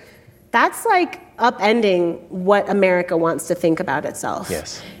 right? That's like upending what America wants to think about itself.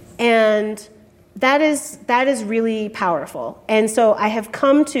 Yes. And that is really powerful. And so I have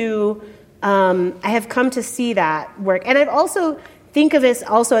come to see that work. And I've also think of this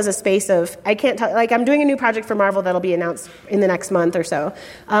also as a space of, I can't tell, like I'm doing a new project for Marvel that'll be announced in the next month or so.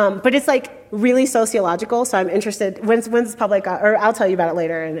 But it's like really sociological, so I'm interested, when's this public, or I'll tell you about it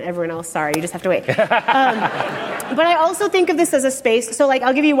later, and everyone else, sorry, you just have to wait. But I also think of this as a space, so like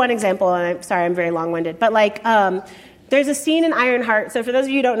I'll give you one example, and I'm sorry, I'm very long-winded, but like, there's a scene in Ironheart. So for those of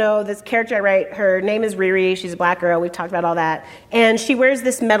you who don't know, this character I write, her name is Riri. She's a black girl. We've talked about all that. And she wears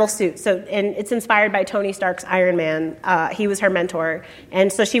this metal suit. And it's inspired by Tony Stark's Iron Man. He was her mentor.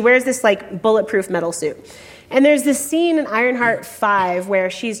 And so she wears this like bulletproof metal suit. And there's this scene in Ironheart 5 where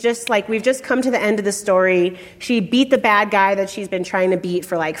she's just like, we've just come to the end of the story. She beat the bad guy that she's been trying to beat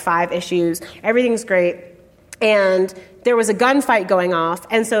for like 5 issues. Everything's great. And there was a gunfight going off,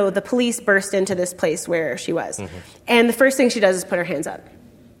 and so the police burst into this place where she was. Mm-hmm. And the first thing she does is put her hands up,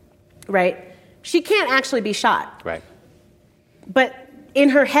 right? She can't actually be shot. Right. But in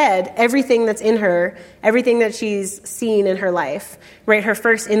her head, everything that's in her, everything that she's seen in her life, right, her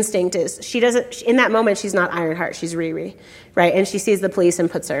first instinct is, she doesn't, in that moment, she's not Ironheart, she's Riri, right? And she sees the police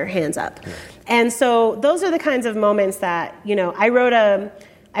and puts her hands up. Yeah. And so those are the kinds of moments that,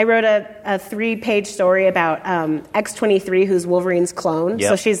 I wrote a 3-page story about X-23, who's Wolverine's clone. Yep.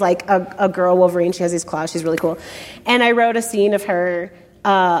 So she's like a girl Wolverine. She has these claws. She's really cool. And I wrote a scene of her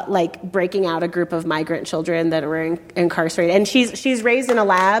like breaking out a group of migrant children that were incarcerated. And she's raised in a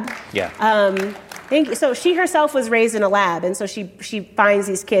lab. Yeah. So she herself was raised in a lab, and so she finds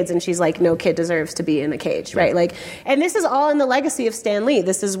these kids, and she's like, no kid deserves to be in a cage, right? Like, and this is all in the legacy of Stan Lee.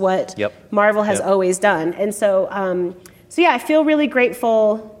 This is what Marvel has always done. And so. So yeah, I feel really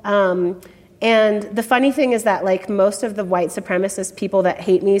grateful. And the funny thing is that like most of the white supremacist people that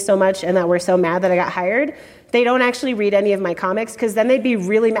hate me so much and that were so mad that I got hired, they don't actually read any of my comics because then they'd be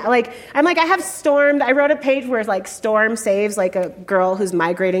really mad. Like, I have Storm. I wrote a page where like Storm saves like a girl who's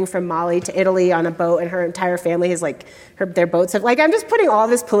migrating from Mali to Italy on a boat, and her entire family is like, their boats have, like, I'm just putting all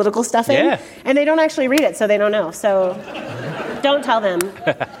this political stuff in, and they don't actually read it, so they don't know. So don't tell them.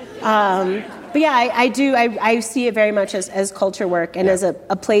 But yeah, I see it very much as culture work and as a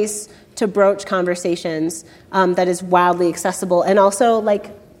place to broach conversations that is wildly accessible and also like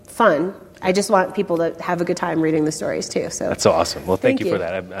fun. I just want people to have a good time reading the stories too. So that's so awesome. Well, thank you for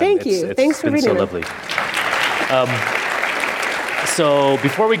that. Thank you. Thanks for reading. It's been so lovely. So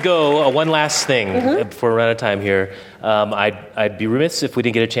before we go, one last thing before we run out of time here. I'd be remiss if we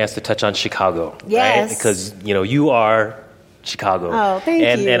didn't get a chance to touch on Chicago. Yes. Right? Because you are Chicago. Oh, thank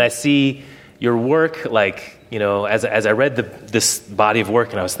you. And I see your work like as I read this body of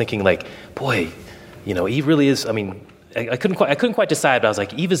work, and I was thinking like, boy, Eve really is. I mean, I couldn't quite decide, but I was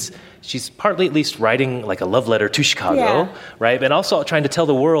like, she's partly at least writing like a love letter to Chicago, right? And also trying to tell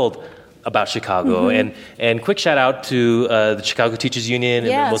the world about Chicago. And quick shout out to the Chicago Teachers Union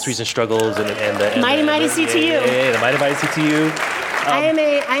and the most recent struggles and the mighty CTU. The mighty CTU.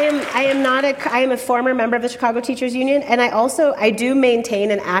 I am a former member of the Chicago Teachers Union, and I do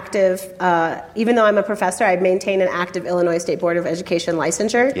maintain an active, even though I'm a professor, I maintain an active Illinois State Board of Education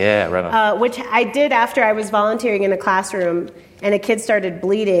licensure. Yeah, right on. Which I did after I was volunteering in a classroom, and a kid started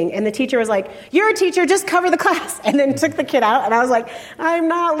bleeding, and the teacher was like, "You're a teacher, just cover the class," and then took the kid out, and I was like, "I'm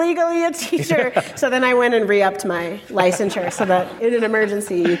not legally a teacher." So then I went and re-upped my licensure so that in an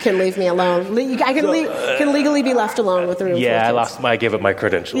emergency you can leave me alone. I can legally be left alone with the room. Yeah, I gave up my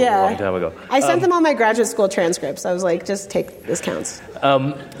credentials a long time ago. I sent them all my graduate school transcripts. I was like, just take this counts. But I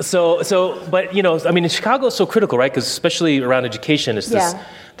mean, Chicago is so critical, right? Because especially around education,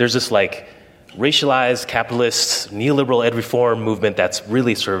 there's this like racialized, capitalist, neoliberal ed reform movement that's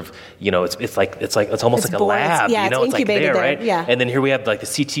really sort of, it's almost like a lab. Yeah, it's incubated like there, right? right? Yeah. And then here we have like the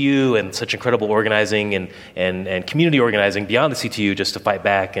CTU and such incredible organizing and community organizing beyond the CTU just to fight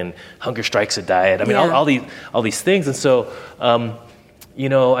back and hunger strikes a diet. I mean, all these things. And so,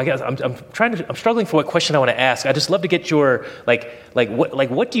 I guess I'm struggling for what question I want to ask. I just love to get your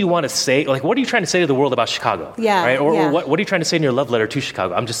what do you want to say? Like, what are you trying to say to the world about Chicago? Yeah. Right. Or what are you trying to say in your love letter to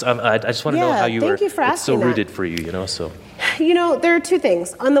Chicago? I just want to know how it's so rooted for you. So. There are two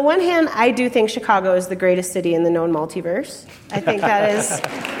things. On the one hand, I do think Chicago is the greatest city in the known multiverse. I think that is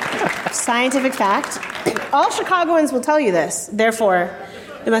scientific fact. All Chicagoans will tell you this. Therefore,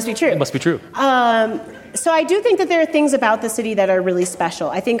 it must be true. It must be true. So I do think that there are things about the city that are really special.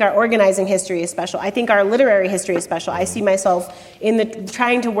 I think our organizing history is special. I think our literary history is special. I see myself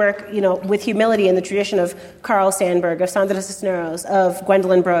trying to work, with humility in the tradition of Carl Sandburg, of Sandra Cisneros, of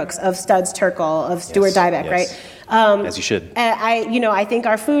Gwendolyn Brooks, of Studs Terkel, of Stuart Dybek, right? As you should. I think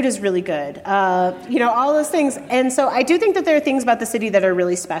our food is really good. All those things. And so I do think that there are things about the city that are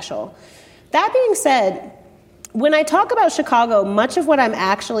really special. That being said, when I talk about Chicago, much of what I'm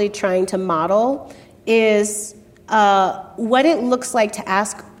actually trying to model is what it looks like to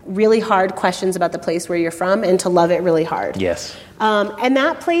ask really hard questions about the place where you're from and to love it really hard. Yes. And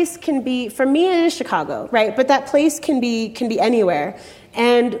that place can be, for me, it is Chicago, right? But that place can be anywhere.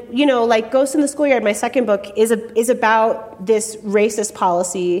 And, like Ghost in the Schoolyard, my second book, is about this racist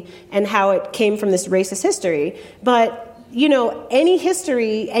policy and how it came from this racist history. But any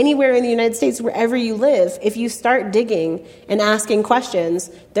history anywhere in the United States, wherever you live, if you start digging and asking questions,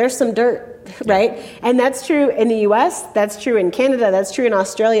 there's some dirt, right? And that's true in the US, that's true in Canada, that's true in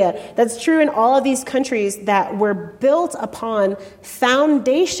Australia, that's true in all of these countries that were built upon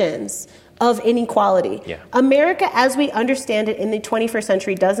foundations of inequality. Yeah. America, as we understand it in the 21st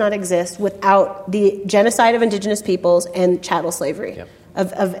century, does not exist without the genocide of indigenous peoples and chattel slavery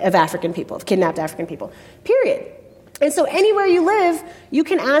of African people, of kidnapped African people, period. And so anywhere you live, you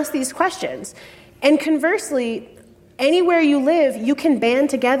can ask these questions. And conversely, anywhere you live, you can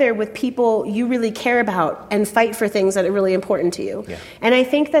band together with people you really care about and fight for things that are really important to you. Yeah. And I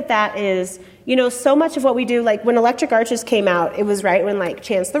think that is, so much of what we do, like when Electric Arches came out, it was right when like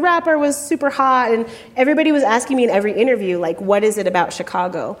Chance the Rapper was super hot and everybody was asking me in every interview, like, what is it about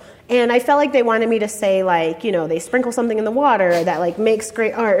Chicago? And I felt like they wanted me to say like, they sprinkle something in the water that like makes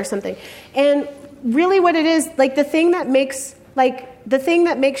great art or something. And really what it is, like the thing that makes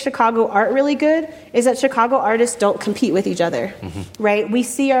Chicago art really good is that Chicago artists don't compete with each other, right? We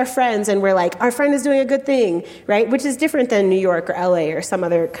see our friends and we're like, our friend is doing a good thing, right? Which is different than New York or LA or some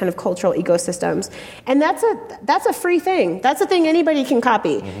other kind of cultural ecosystems. And that's a free thing. That's a thing anybody can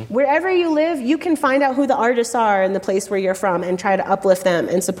copy. Wherever you live, you can find out who the artists are in the place where you're from and try to uplift them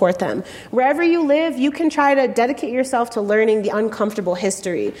and support them. Wherever you live, you can try to dedicate yourself to learning the uncomfortable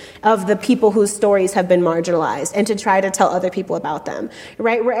history of the people whose stories have been marginalized and to try to tell other people about them,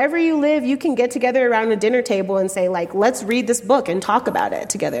 right? Wherever you live, you can get together around a dinner table and say, like, let's read this book and talk about it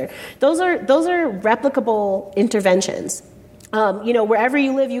together. Those are replicable interventions. Wherever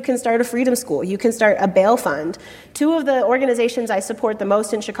you live, you can start a freedom school. You can start a bail fund. Two of the organizations I support the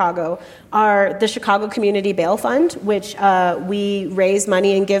most in Chicago are the Chicago Community Bail Fund, which we raise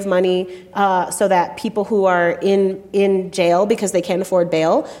money and give money so that people who are in jail because they can't afford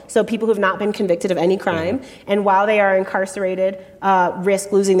bail, so people who have not been convicted of any crime, and while they are incarcerated,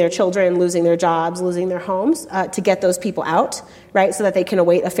 risk losing their children, losing their jobs, losing their homes, to get those people out, right, so that they can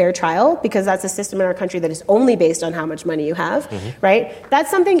await a fair trial, because that's a system in our country that is only based on how much money you have, right? That's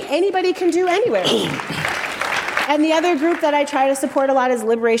something anybody can do anywhere. And the other group that I try to support a lot is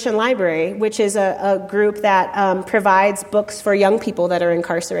Liberation Library, which is a group that provides books for young people that are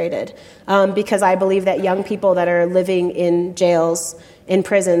incarcerated. Because I believe that young people that are living in jails, in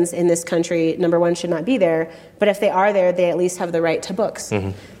prisons in this country, number one, should not be there. But if they are there, they at least have the right to books.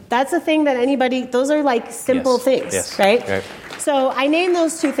 Mm-hmm. That's a thing that those are like simple things, right? So I named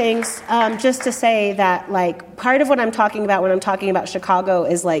those two things just to say that like part of what I'm talking about when I'm talking about Chicago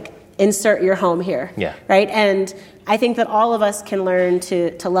is like insert your home here, right? And I think that all of us can learn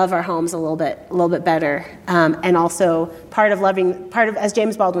to love our homes a little bit better, and also part of, as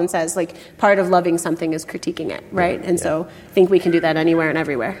James Baldwin says, like part of loving something is critiquing it, right? And so I think we can do that anywhere and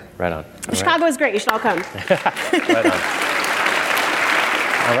everywhere. Right on. Chicago is great. You should all come. Right on.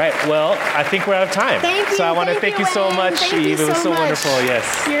 All right. Well, I think we're out of time. Thank you. So I want to thank you so much, Eve. It was so wonderful.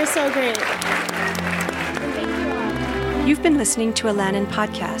 Yes. You're so great. You've been listening to a Lannan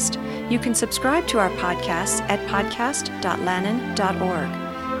podcast. You can subscribe to our podcasts at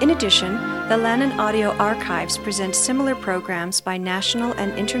podcast.lannan.org. In addition, the Lannan Audio Archives present similar programs by national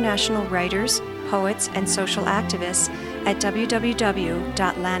and international writers, poets, and social activists at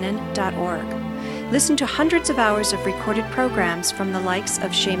www.lannan.org. Listen to hundreds of hours of recorded programs from the likes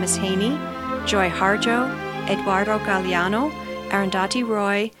of Seamus Haney, Joy Harjo, Eduardo Galeano, Arundhati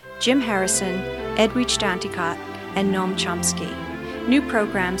Roy, Jim Harrison, Edwidge Danticat, and Noam Chomsky. New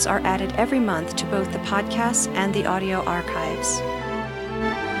programs are added every month to both the podcasts and the audio archives.